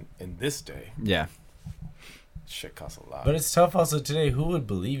in this day. Yeah. Shit costs a lot. But it's tough also today. Who would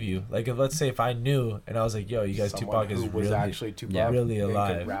believe you? Like, let's say if I knew and I was like, "Yo, you guys, Someone Tupac is who was really, actually Tupac really and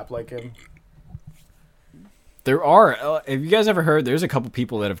alive." could rap like him. There are. Have you guys ever heard? There's a couple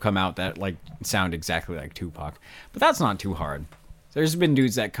people that have come out that like sound exactly like Tupac, but that's not too hard. There's been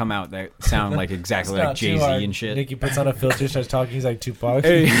dudes that come out that sound like exactly like Not too Jay Z hard. and shit. Nicky puts on a filter, starts talking. He's like Tupac.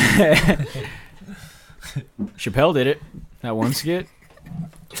 Hey. Chappelle did it. That one skit.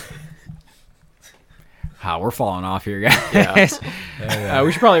 We're falling off here, guys.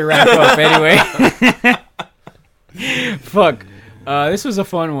 We should probably wrap up anyway. Fuck. This was a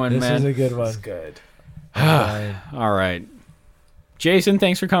fun one, This man. is a good one. That's good. All right. Jason,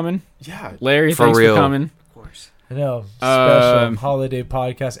 thanks for coming. Yeah. Larry, For thanks real. for coming. I know. Special Um, holiday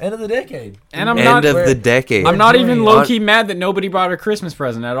podcast. End of the decade. And I'm End not. of the decade. I'm not even enjoying low key mad that nobody brought a Christmas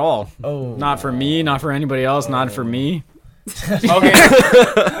present at all. Oh. Not for me. Not for anybody else. Not for me. Okay.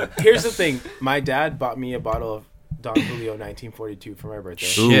 Here's the thing. My dad bought me a bottle of Don Julio 1942 for my birthday.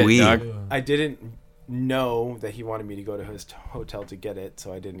 Shit, Ooh-wee. dog. I didn't know that he wanted me to go to his hotel to get it,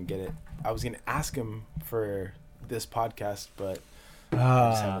 so I didn't get it. I was gonna ask him for this podcast, but I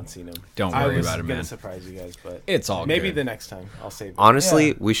just haven't seen him. Don't I worry was about it, gonna man. surprise you guys, but It's all maybe good. the next time I'll save it. Honestly,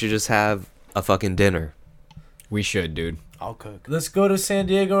 Yeah. we should just have a fucking dinner. We should, dude. I'll cook. Let's go to San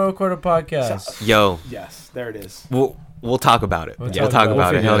Diego, record a podcast. Yo, Yes, there it is. we'll talk about it. We'll talk We'll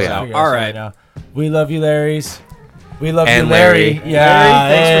about it. figure Hell this yeah. out. Figure All us right. now. We love you, Larrys. We love And you, Larry. Larry. Yeah.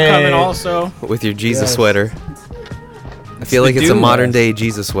 Larry, thanks for coming. hey. Also, With your Jesus Yes. sweater. I feel the like it's a dude. modern day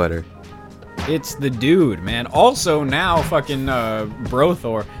Jesus sweater. it's the dude, man. Also now, fucking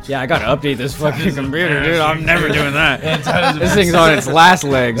Brothor. Yeah, I gotta update this fucking computer, dude. I'm never doing that. This thing's on its last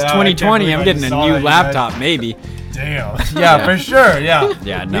legs. Yeah, I can't 2020. believe I'm I getting a saw new that, you laptop, maybe. Damn. Yeah, for sure. Yeah.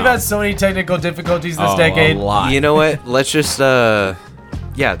 Yeah, no. We've had so many technical difficulties this Oh, decade. a lot. You know what? Let's just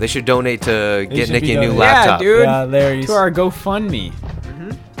yeah, they should donate to get should Nicky be a new donating. laptop. Yeah, dude. Yeah, Larry's. To our GoFundMe.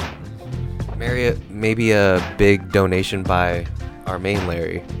 Maybe a big donation by our main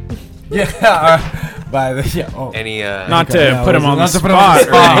Larry. Yeah. By the oh. Any Not to Yeah, put him on the not to put him spot.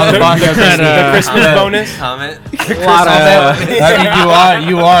 on the spot. or anything. The Christmas bonus. comment? A lot of I mean,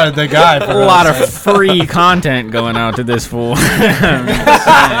 you are the guy. For a lot us. of free content going out to this fool.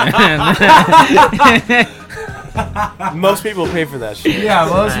 Most people pay for that shit. Yeah,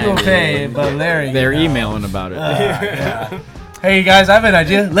 most people pay, but Larry. They're you know. emailing about it. Hey guys, I have an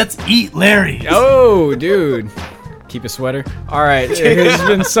idea. Let's eat Larry. Oh, dude. Keep a sweater. All right. It's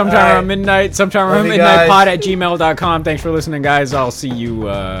been sometime All right. around midnight. Sometime around Love you midnightpod@gmail.com. Thanks for listening, guys. I'll see you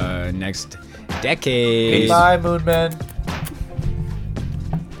next decade. Bye, Moonman.